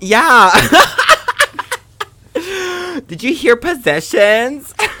single? Yeah. Did you hear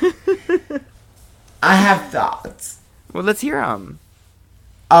Possessions? I have thoughts. Well, let's hear them.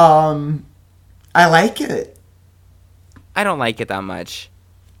 I like it. I don't like it that much.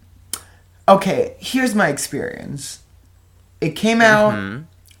 Okay, here's my experience. It came out,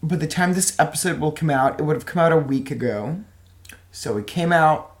 by the time this episode will come out, it would have come out a week ago. So it came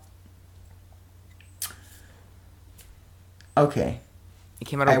out. Okay. It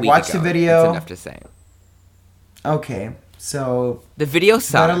came out a week ago. I watched the video. That's enough to say. Okay, so the video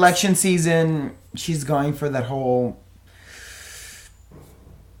sucks. That election season, she's going for that whole.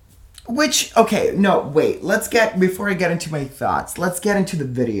 Which, okay, no, wait. Before I get into my thoughts, let's get into the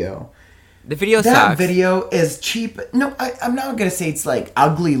video. The video that sucks. Video is cheap. No, I'm not gonna say it's like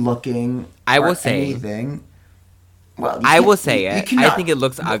ugly looking. I will say anything. Well, I will say it. I think it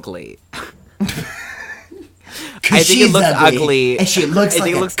looks ugly. I think it looks ugly, and she looks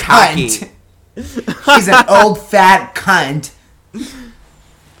like it a looks cunt. She's an old fat cunt.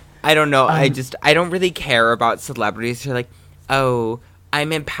 I don't know. I don't really care about celebrities who are like, oh,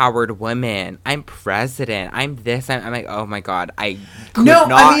 I'm empowered woman. I'm president. I'm this. I'm like, oh my god. I could not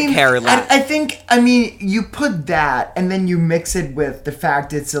care less. I think, you put that and then you mix it with the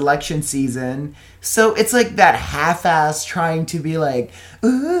fact it's election season. So it's like that half-ass trying to be like,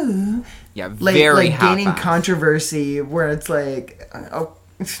 ooh. Yeah, very like gaining controversy where it's like, oh,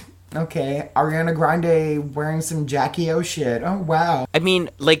 okay, Ariana Grande wearing some Jackie O shit. Oh, wow. I mean,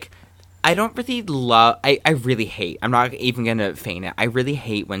 like, I don't really love... I really hate... I'm not even gonna feign it. I really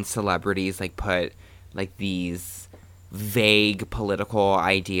hate when celebrities, like, put, like, these vague political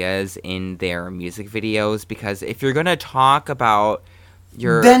ideas in their music videos, because if you're gonna talk about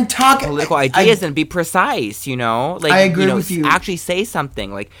your political ideas and be precise, you know? Like, I agree with you. Actually say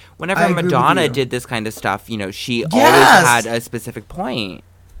something. Like, whenever Madonna did this kind of stuff, she always had a specific point.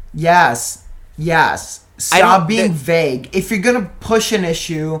 Yes. Stop being vague. If you're gonna push an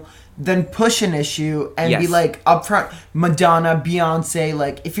issue... then push an issue and be like upfront. Madonna, Beyonce,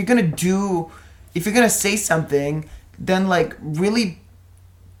 like if you're gonna say something, then like really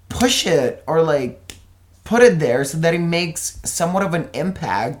push it or like put it there so that it makes somewhat of an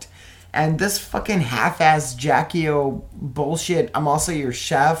impact. And this fucking half-ass Jackie O bullshit, I'm also your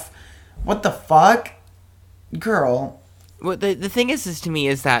chef. What the fuck? Girl. Well, the thing is to me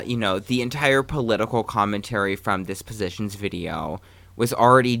is that, the entire political commentary from this Positions video was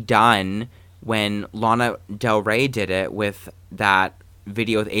already done when Lana Del Rey did it with that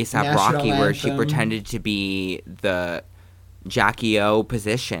video with A$AP Rocky where she pretended to be the Jackie O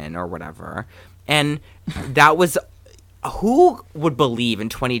position or whatever. And that was... Who would believe in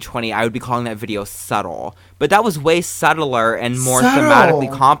 2020 I would be calling that video subtle? But that was way subtler and more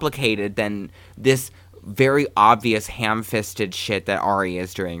thematically complicated than this very obvious ham-fisted shit that Ari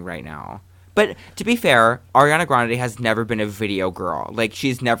is doing right now. But to be fair, Ariana Grande has never been a video girl. Like,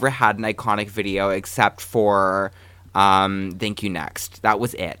 she's never had an iconic video except for Thank You Next. That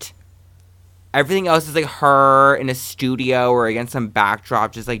was it. Everything else is like her in a studio or against some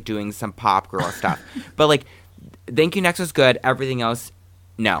backdrop just like doing some pop girl stuff. But like, Thank You Next was good. Everything else,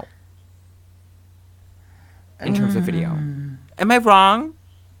 no. In terms of video. Am I wrong?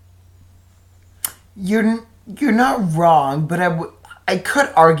 You're not wrong, but I could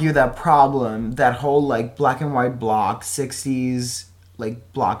argue that problem, that whole like black and white block 60s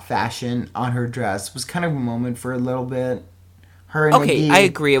like block fashion on her dress was kind of a moment for a little bit. Her and okay, I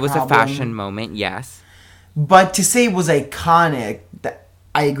agree. It was a fashion moment, yes. But to say it was iconic, that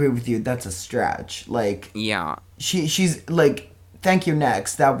I agree with you. That's a stretch. Like, yeah, she's like, Thank You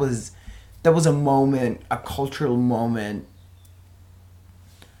Next. That was a moment, a cultural moment.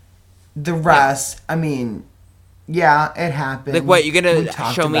 The rest, I mean. Yeah, it happened. Like, what, you're gonna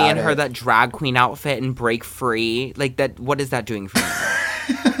show me in her that drag queen outfit and break free? Like, that, what is that doing for me?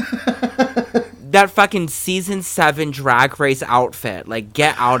 That fucking season 7 Drag Race outfit. Like,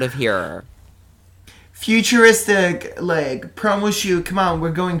 get out of here. Futuristic, like, promo shoot. Come on,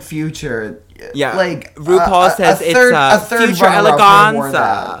 we're going future. Yeah. Like, RuPaul says it's future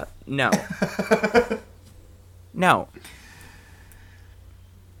eleganza. No. No.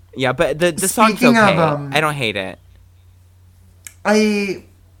 Yeah, but the song's okay. I don't hate it.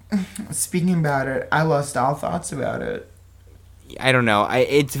 Speaking about it, I lost all thoughts about it. I don't know.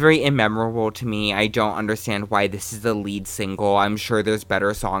 It's very immemorable to me. I don't understand why this is the lead single. I'm sure there's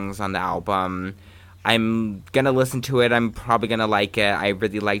better songs on the album. I'm gonna listen to it. I'm probably gonna like it. I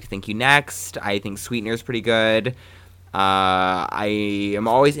really liked Thank You Next. I think Sweetener's pretty good. I am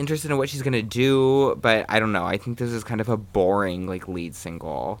always interested in what she's gonna do, but I don't know. I think this is kind of a boring, like, lead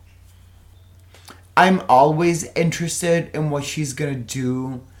single. I'm always interested in what she's gonna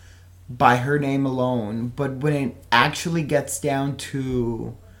do by her name alone, but when it actually gets down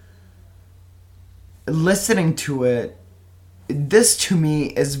to listening to it, this to me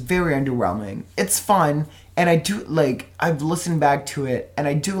is very underwhelming. It's fun, and I do like. I've listened back to it, and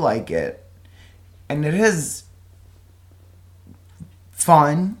I do like it, and it is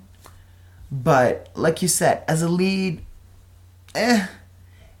fun. But like you said, as a lead,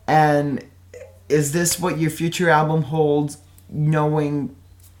 And is this what your future album holds, knowing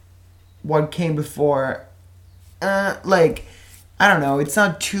what came before? Like, I don't know. It's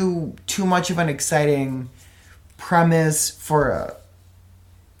not too much of an exciting premise for a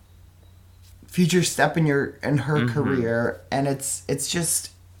future step in her career, and it's just.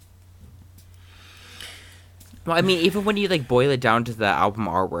 Well, I mean, even when you like boil it down to the album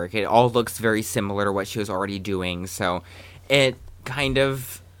artwork, it all looks very similar to what she was already doing. So, it kind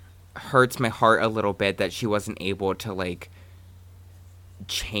of hurts my heart a little bit that she wasn't able to like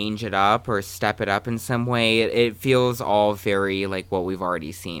change it up or step it up in some way. It feels all very like what we've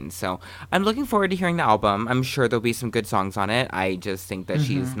already seen. So I'm looking forward to hearing the album. I'm sure there'll be some good songs on it. I just think that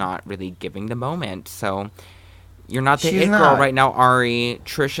she's not really giving the moment. So you're not the it girl right now, Ari.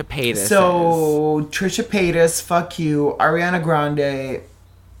 Trisha Paytas. So Trisha Paytas, fuck you. Ariana Grande,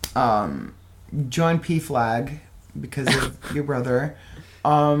 join P-Flag because of your brother.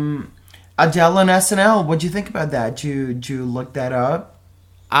 Adele on SNL. What'd you think about that? Did you look that up?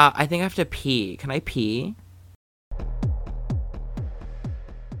 I think I have to pee. Can I pee?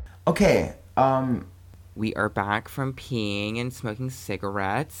 Okay. We are back from peeing and smoking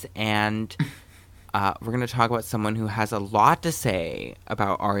cigarettes, and we're going to talk about someone who has a lot to say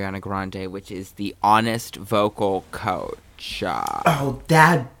about Ariana Grande, which is the Honest Vocal Coach. Oh,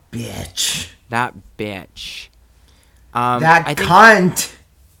 that bitch. That bitch. Cunt.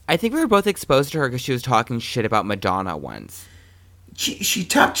 I think we were both exposed to her because she was talking shit about Madonna once. She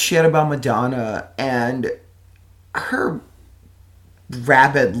talked shit about Madonna, and her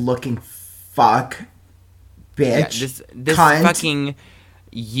rabbit-looking fuck bitch. Yeah, this cunt. Fucking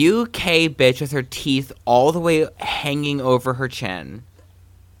UK bitch with her teeth all the way hanging over her chin.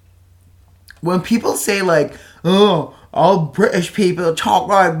 When people say, like, oh, all British people talk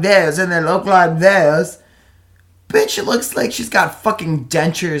like this and they look like this, bitch, it looks like she's got fucking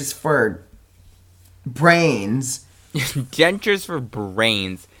dentures for brains. Dentures for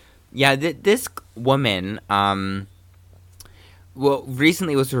brains. Yeah, this woman, well,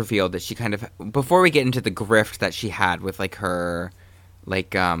 recently it was revealed that she kind of, before we get into the grift that she had with, like, her,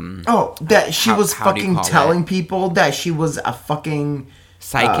 like, that she was fucking telling people that she was a fucking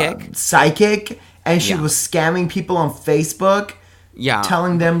psychic, and she was scamming people on Facebook. Yeah.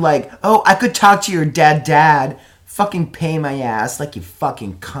 Telling them, like, oh, I could talk to your dad. Fucking pay my ass, like, you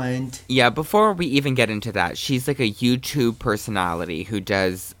fucking cunt. Yeah, before we even get into that, she's like a YouTube personality who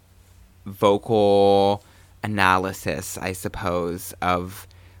does vocal analysis, I suppose, of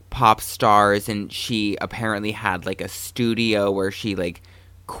pop stars, and she apparently had like a studio where she like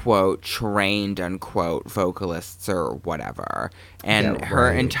quote trained unquote vocalists or whatever. And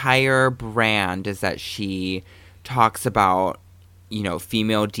her entire brand is that she talks about, you know,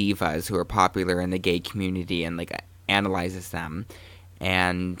 female divas who are popular in the gay community and like analyzes them.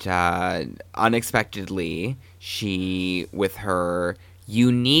 And unexpectedly, she, with her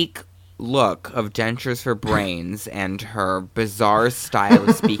unique look of dentures for brains and her bizarre style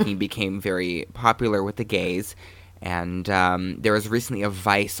of speaking, became very popular with the gays. And there was recently a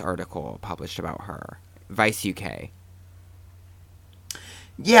Vice article published about her. Vice UK.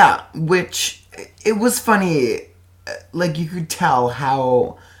 Yeah, which, it was funny. Like, you could tell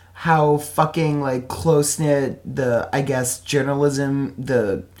how fucking, like, close-knit the, I guess, journalism,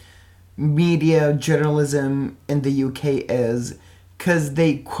 the media journalism in the UK is, because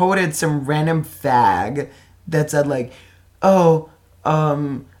they quoted some random fag that said, like, oh,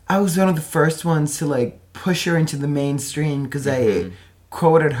 I was one of the first ones to, like, push her into the mainstream because I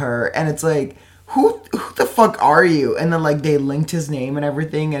quoted her, and it's like, who the fuck are you? And then, like, they linked his name and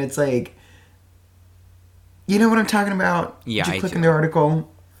everything, and it's like, you know what I'm talking about? Yeah, Did you click in the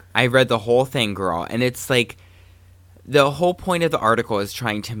article? I read the whole thing, girl, and it's like, the whole point of the article is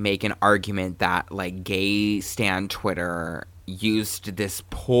trying to make an argument that, like, gay stan Twitter used this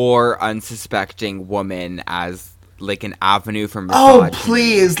poor, unsuspecting woman as, like, an avenue for misogyny. Oh,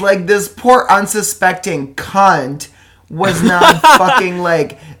 please, like, this poor, unsuspecting cunt was not fucking,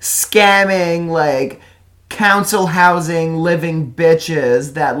 like, scamming, like, council housing living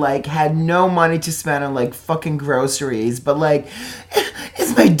bitches that, like, had no money to spend on, like, fucking groceries, but, like,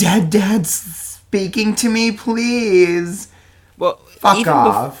 is my dad speaking to me, please? Well, fuck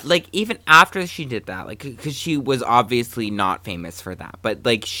off. Even after she did that, like, because she was obviously not famous for that, but,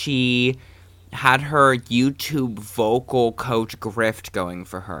 like, she had her YouTube vocal coach grift going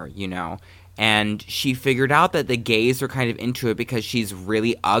for her, you know, And she figured out that the gays are kind of into it because she's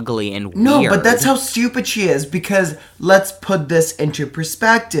really ugly and weird. No, but that's how stupid she is, because let's put this into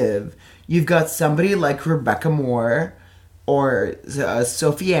perspective. You've got somebody like Rebecca Moore or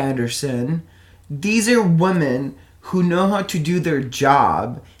Sophie Anderson. These are women who know how to do their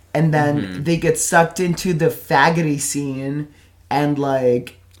job, and then they get sucked into the faggoty scene and,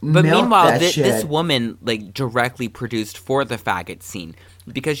 like, But milk meanwhile, that shit. this woman, like, directly produced for the faggot scene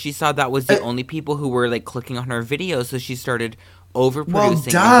because she saw that was the only people who were, like, clicking on her videos, so she started overproducing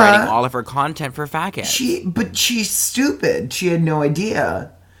and writing all of her content for faggots. But she's stupid. She had no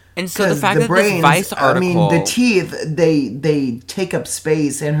idea. And so the fact the that brains, this Vice article... the teeth, they take up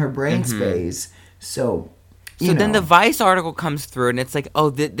space in her brain space. So then the Vice article comes through, and it's like, oh,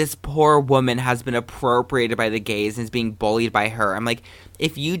 this poor woman has been appropriated by the gays and is being bullied by her. I'm like,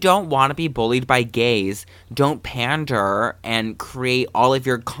 if you don't want to be bullied by gays, don't pander and create all of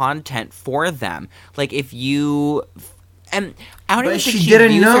your content for them. Like, if you... And I don't even think she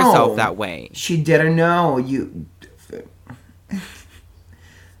views herself that way. She didn't know.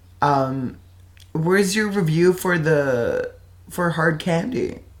 Where's your review for Hard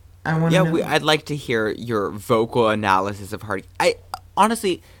Candy? I want to know. I'd like to hear your vocal analysis of Hard. I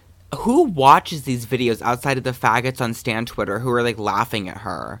honestly, who watches these videos outside of the faggots on Stan Twitter who are like laughing at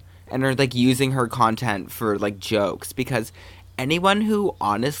her and are like using her content for like jokes? Because anyone who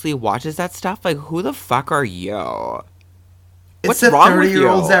honestly watches that stuff, like, who the fuck are you? It's the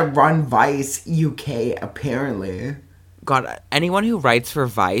 30-year-olds that run Vice UK, apparently. God, anyone who writes for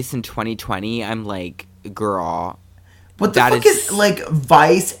Vice in 2020, I'm like, girl. What the fuck is, like,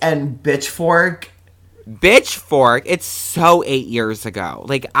 Vice and Bitchfork? Bitchfork? It's so 8 years ago.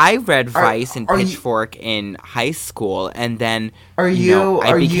 Like, I read Vice and Pitchfork in high school, and then I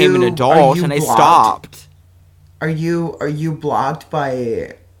became an adult and I stopped. Are you blocked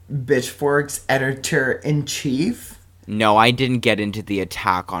by Bitchfork's editor-in-chief? No, I didn't get into the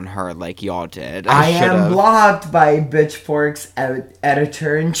attack on her like y'all did. I am blocked by Bitchfork's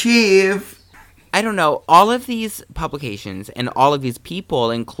editor-in-chief. I don't know. All of these publications and all of these people,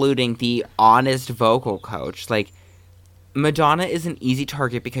 including the Honest Vocal Coach, like, Madonna is an easy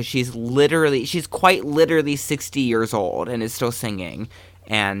target because she's quite literally 60 years old and is still singing.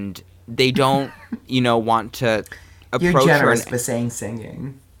 And they don't, want to approach her. You're generous by saying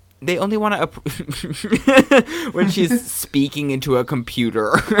singing. They only want to when she's speaking into a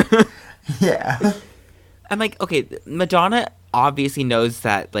computer. Yeah. I'm like, okay, Madonna obviously knows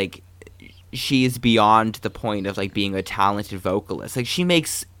that, like, she's beyond the point of, like, being a talented vocalist. Like, she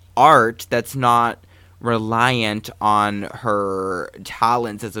makes art that's not reliant on her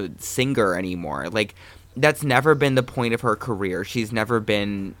talents as a singer anymore. Like, that's never been the point of her career. She's never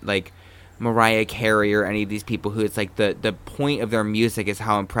been, like, Mariah Carey or any of these people who it's like the point of their music is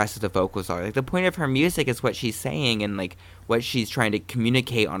how impressive the vocals are. Like, the point of her music is what she's saying and, like, what she's trying to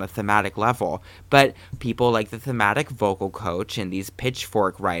communicate on a thematic level. But people like the Thematic Vocal Coach and these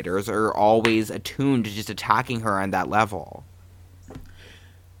Pitchfork writers are always attuned to just attacking her on that level.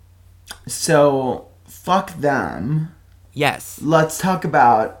 So, fuck them. Yes. Let's talk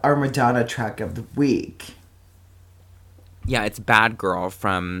about our Madonna track of the week. Yeah, it's Bad Girl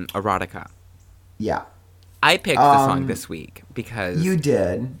from Erotica. Yeah. I picked the song this week because... You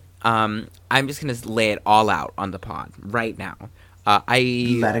did. I'm just going to lay it all out on the pod right now.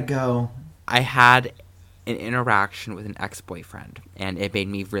 Let it go. I had an interaction with an ex-boyfriend, and it made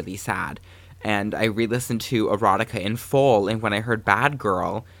me really sad. And I re-listened to Erotica in full, and when I heard Bad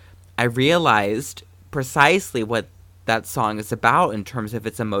Girl, I realized precisely what that song is about in terms of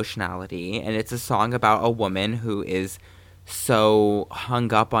its emotionality. And it's a song about a woman who is so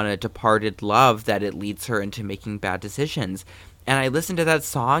hung up on a departed love that it leads her into making bad decisions. And I listened to that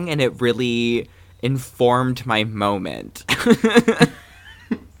song and it really informed my moment.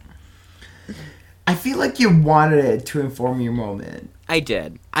 I feel like you wanted it to inform your moment. I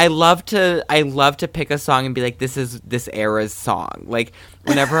did. I love to pick a song and be like, this is this era's song. Like,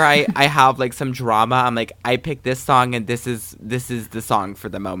 whenever I have like some drama, I'm like, I pick this song and this is the song for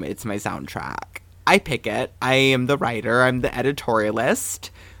the moment. It's my soundtrack. I pick it. I am the writer. I'm the editorialist.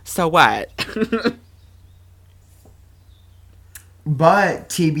 So what? But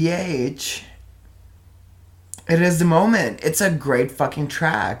TBH, it is the moment. It's a great fucking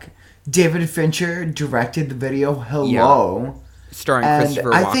track. David Fincher directed the video Hello. Yeah. Starring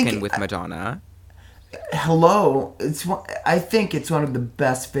Christopher Walken with Madonna. Hello. I think it's one of the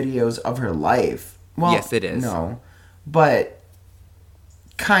best videos of her life. Well, yes, it is. No, but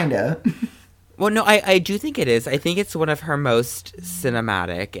kinda. Well, no, I do think it is. I think it's one of her most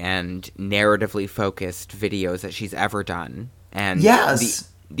cinematic and narratively focused videos that she's ever done. And yes.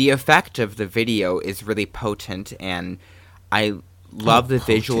 the effect of the video is really potent, and I love the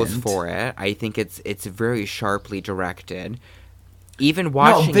visuals for it. I think it's very sharply directed. Even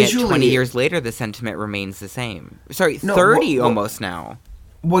watching it 20 years later, the sentiment remains the same. Sorry, 30 almost now.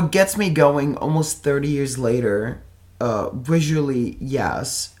 What gets me going almost 30 years later, visually,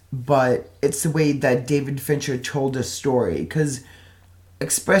 yes, but it's the way that David Fincher told a story. Because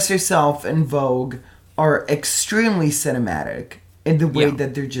Express Yourself and Vogue are extremely cinematic in the way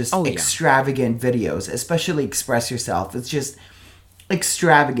that they're just extravagant videos, especially Express Yourself. It's just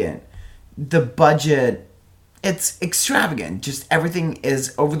extravagant. The budget, it's extravagant. Just everything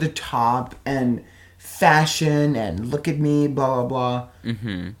is over the top and fashion and look at me, blah, blah,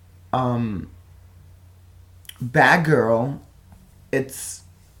 blah. Bad Girl, it's,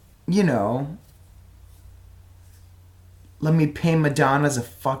 let me pay Madonna as a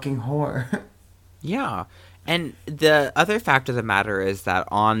fucking whore. Yeah. And the other fact of the matter is that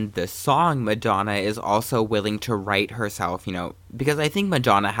on the song, Madonna is also willing to write herself, because I think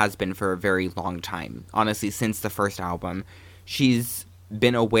Madonna has been for a very long time, honestly, since the first album. She's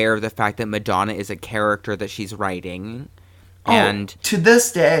been aware of the fact that Madonna is a character that she's writing. And to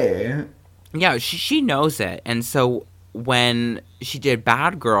this day. Yeah, she knows it. And so when she did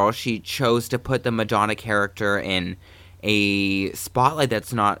Bad Girl, she chose to put the Madonna character in a spotlight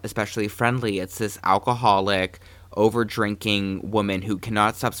that's not especially friendly. It's this alcoholic, over-drinking woman who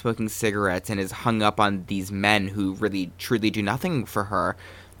cannot stop smoking cigarettes and is hung up on these men who really, truly do nothing for her.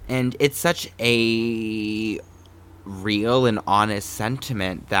 And it's such a real and honest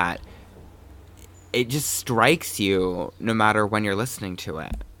sentiment that it just strikes you no matter when you're listening to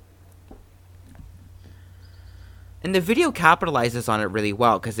it. And the video capitalizes on it really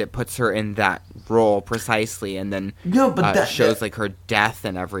well because it puts her in that role precisely, and then shows her death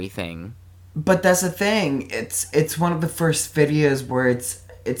and everything. But that's the thing. It's one of the first videos where it's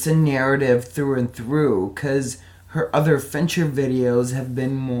a narrative through and through, because her other Fincher videos have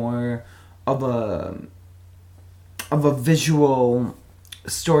been more of a visual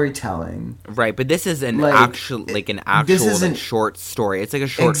storytelling. Right, but this is an actual short story. It's like a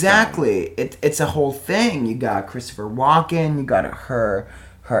short film. It's a whole thing. You got Christopher Walken, you got her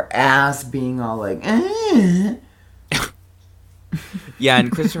ass being all like Yeah,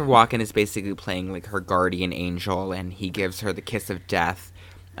 and Christopher Walken is basically playing like her guardian angel, and he gives her the kiss of death.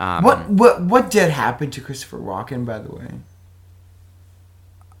 What did happen to Christopher Walken, by the way?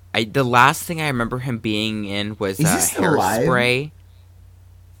 The last thing I remember him being in was Hairspray.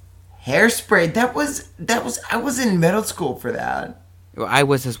 Hairspray. That was. I was in middle school for that. I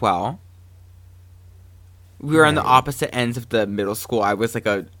was as well. We were on the opposite ends of the middle school. I was like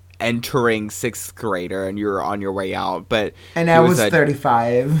a entering 6th grader, and you were on your way out. And I was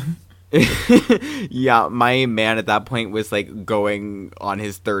 35. Yeah, my man at that point was like going on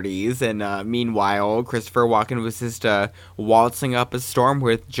his 30s, and meanwhile, Christopher Walken was just waltzing up a storm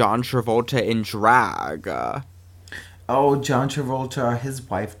with John Travolta in drag. Oh, John Travolta, his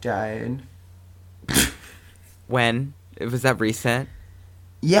wife died. When? Was that recent?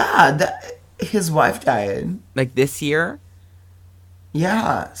 Yeah, his wife died. Like this year?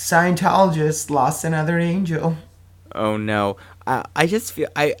 Yeah, Scientologist lost another angel. Oh no. I just feel,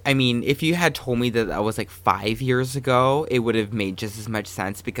 I mean, if you had told me that was like 5 years ago, it would have made just as much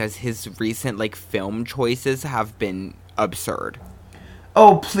sense, because his recent like film choices have been absurd.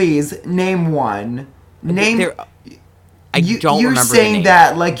 Oh, please, name one. I don't remember. You're saying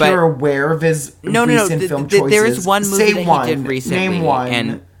that like you're aware of his recent film choices. There is one movie that he did recently. Name one.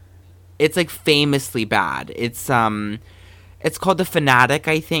 And it's like famously bad. It's called The Fanatic,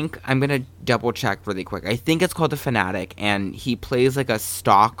 I think. I'm going to double check really quick. I think it's called The Fanatic, and he plays like a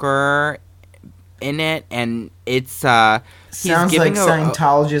stalker in it, and it's sounds like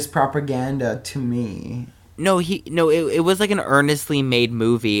Scientologist propaganda to me. It was like an earnestly made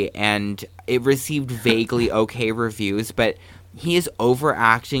movie, and it received vaguely okay reviews, but he is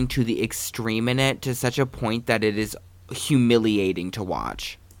overacting to the extreme in it to such a point that it is humiliating to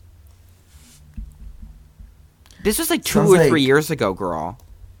watch. This was like 2 or 3 years ago, girl.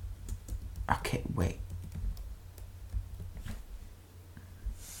 Okay, wait.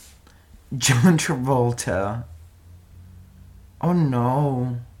 John Travolta. Oh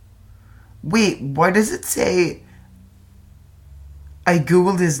no. Wait, why does it say... I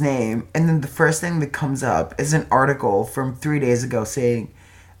googled his name, and then the first thing that comes up is an article from 3 days ago saying,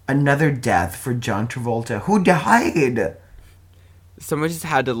 another death for John Travolta. Who died? Someone just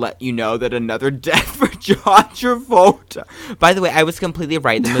had to let you know that another death for John Travolta. By the way, I was completely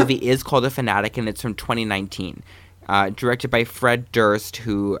right. The movie is called The Fanatic, and it's from 2019. Directed by Fred Durst,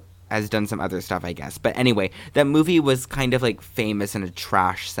 who has done some other stuff, I guess. But anyway, that movie was kind of like famous in a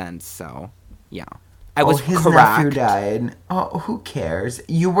trash sense, so yeah. I was his correct. nephew died. Oh, who cares?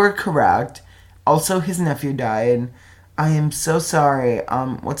 You were correct. Also, his nephew died. I am so sorry.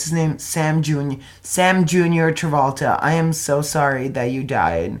 What's his name? Sam Jr. Travolta. I am so sorry that you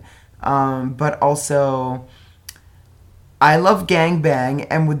died. But also, I love gangbang,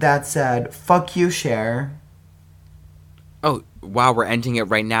 and with that said, fuck you, Cher. Oh, wow, we're ending it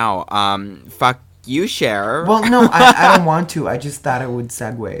right now. Fuck you, Cher. Well, no, I don't want to. I just thought it would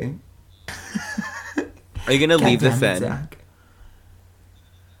segue. Are you gonna leave this Damn it, in? Zach.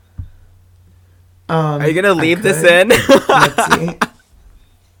 Are you gonna leave this could. in? Let's see.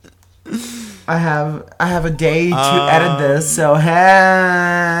 I have a day to edit this, so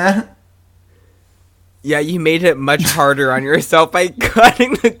Yeah, you made it much harder on yourself by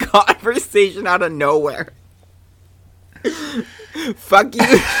cutting the conversation out of nowhere. Fuck you.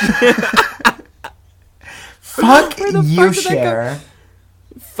 Fuck Where the you, fuck did that go? Cher.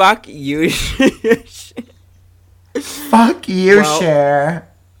 Fuck you. Fuck you, Well, Cher.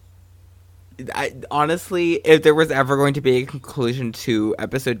 Honestly, if there was ever going to be a conclusion to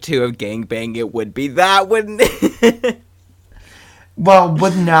episode 2 of Gangbang, it would be that, wouldn't it? Well,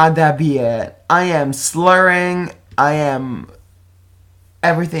 would not that be it? I am slurring. Everything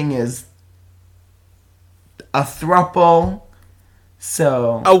is a thruple.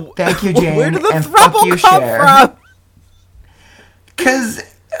 So, thank you, Jane. Where did the and fuck you, thruple come Cher. from? Because,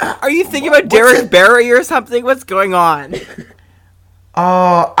 Are you thinking about Derek Barry or something? What's going on?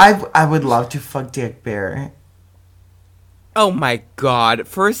 oh, I would love to fuck Dick Bear. Oh my god.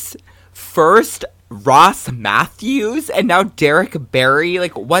 First Ross Matthews and now Derek Barry.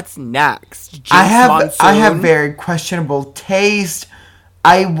 Like, what's next? James I have Monsoon? very questionable taste.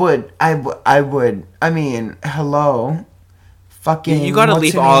 I mean, hello. Fucking, You gotta what's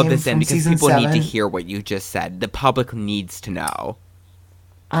leave her all of name this in from because season people need to 7? hear what you just said. The public needs to know.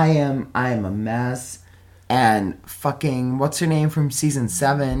 I am a mess. And fucking, what's her name from season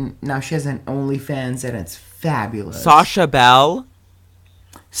 7? Now she has an OnlyFans and it's fabulous. Sasha Bell.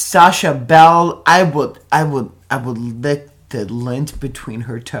 Sasha Bell. I would lick the lint between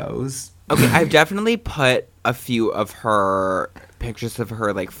her toes. Okay, I've definitely put a few of her pictures of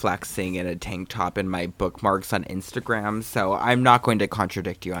her like flexing in a tank top in my bookmarks on Instagram, so I'm not going to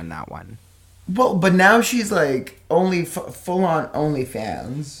contradict you on that one. Well, but now she's like full on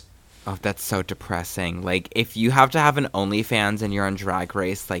OnlyFans. Oh, that's so depressing. Like, if you have to have an OnlyFans and you're on Drag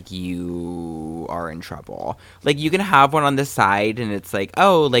Race, like, you are in trouble. Like, you can have one on the side, and it's like,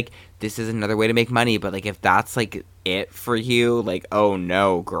 oh, like, this is another way to make money. But, like, if that's, like, it for you, like, oh,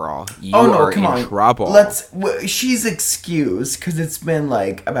 no, girl. You are in trouble. She's excused, because it's been,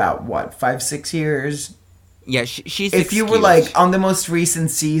 like, about, 5-6 years? Yeah, she's If you were, like, on the most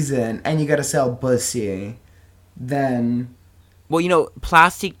recent season, and you gotta sell pussy, then... Well, you know,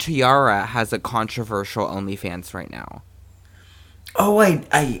 Plastic Tiara has a controversial OnlyFans right now. Oh,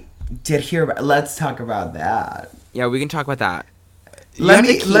 I did hear about... Let's talk about that. Yeah, we can talk about that. Let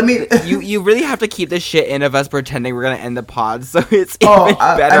me... You really have to keep this shit in of us pretending we're going to end the pod, so it's even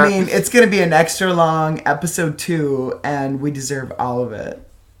better. I mean, it's going to be an extra long episode 2, and we deserve all of it.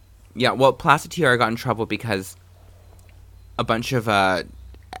 Yeah, well, Plastic Tiara got in trouble because a bunch of...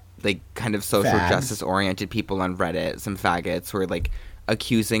 like, kind of social justice-oriented people on Reddit, some faggots, were, like,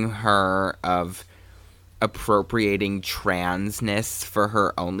 accusing her of appropriating transness for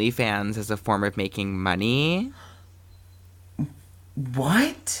her OnlyFans as a form of making money.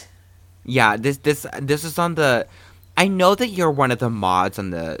 What? Yeah, this is on the... I know that you're one of the mods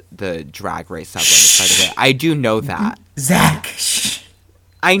on the Drag Race subreddit, by the way. I do know that. Zach, shh.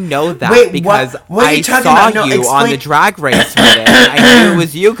 I know that. Wait, because what are you I talking saw about? No, you on the explain- Drag Race Reddit. I knew it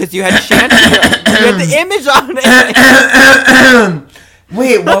was you because you had Shanty. You had the image on it.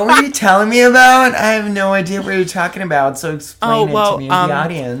 Wait, what were you telling me about? I have no idea what you're talking about, so explain it to me and the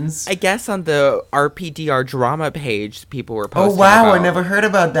audience. I guess on the RPDR drama page, people were posting I never heard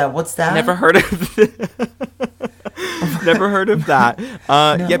about that. What's that? Never heard of Never heard of that.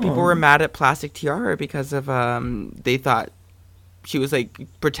 No. Yeah, people were mad at Plastic Tiara because of, they thought she was, like,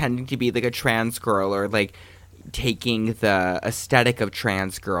 pretending to be, like, a trans girl or, like, taking the aesthetic of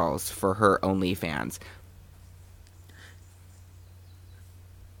trans girls for her OnlyFans.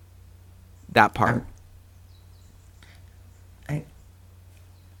 That part.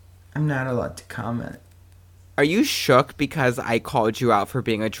 I'm not allowed to comment. Are you shook because I called you out for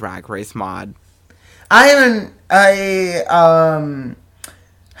being a Drag Race mod? Hava,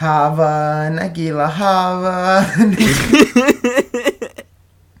 Nagila, Hava.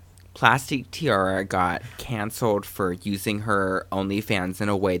 Plastic Tiara got canceled for using her OnlyFans in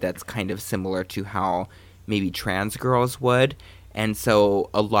a way that's kind of similar to how maybe trans girls would. And so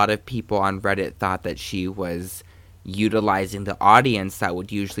a lot of people on Reddit thought that she was utilizing the audience that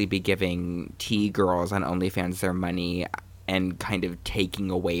would usually be giving T-girls on OnlyFans their money and kind of taking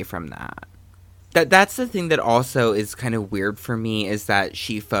away from that. That's the thing that also is kind of weird for me, is that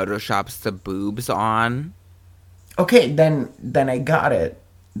she photoshops the boobs on. Okay, then I got it.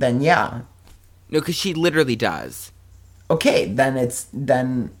 Then yeah. No, because she literally does. Okay, then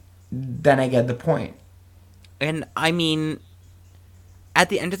I get the point. And I mean, at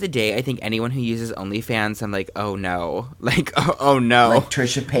the end of the day, I think anyone who uses OnlyFans, I'm like, oh no. Like, oh no. Like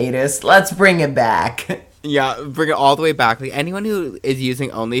Trisha Paytas, let's bring it back. Yeah, bring it all the way back. Like, anyone who is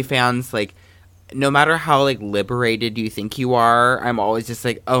using OnlyFans, like, no matter how, like, liberated you think you are, I'm always just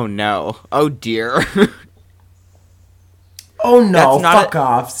like, oh no. Oh dear. Oh no, fuck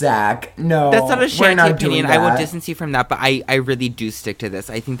off, Zach. No, that's not a shanty opinion. I will distance you from that, but I really do stick to this.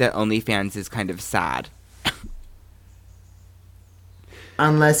 I think that OnlyFans is kind of sad.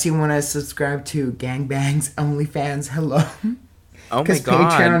 Unless you want to subscribe to Gangbangs OnlyFans, hello. Oh my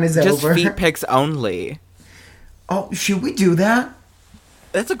god. Patreon is just over. feet pics only. Oh, should we do that?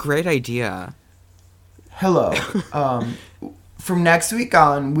 That's a great idea. Hello. From next week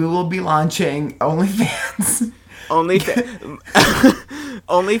on, we will be launching OnlyFans.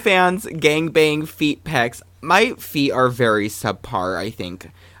 OnlyFans gangbang feet pics. My feet are very subpar, I think.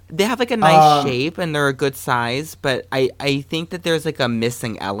 They have like a nice shape and they're a good size, but I think that there's like a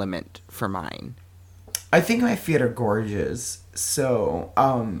missing element for mine. I think my feet are gorgeous. So,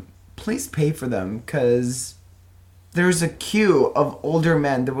 please pay for them, because there's a queue of older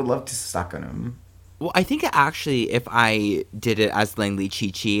men that would love to suck on them. Well, I think actually if I did it as Langley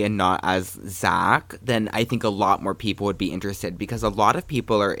Chi-Chi and not as Zach, then I think a lot more people would be interested, because a lot of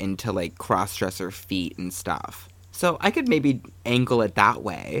people are into, like, cross-dresser feet and stuff. So I could maybe angle it that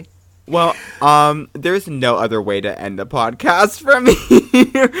way. Well, there's no other way to end the podcast for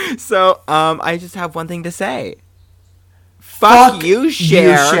me. So, I just have one thing to say. Fuck you,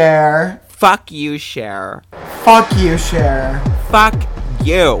 Cher. Cher. Fuck you, Cher. Fuck you, Cher. Fuck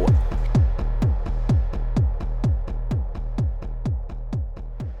you.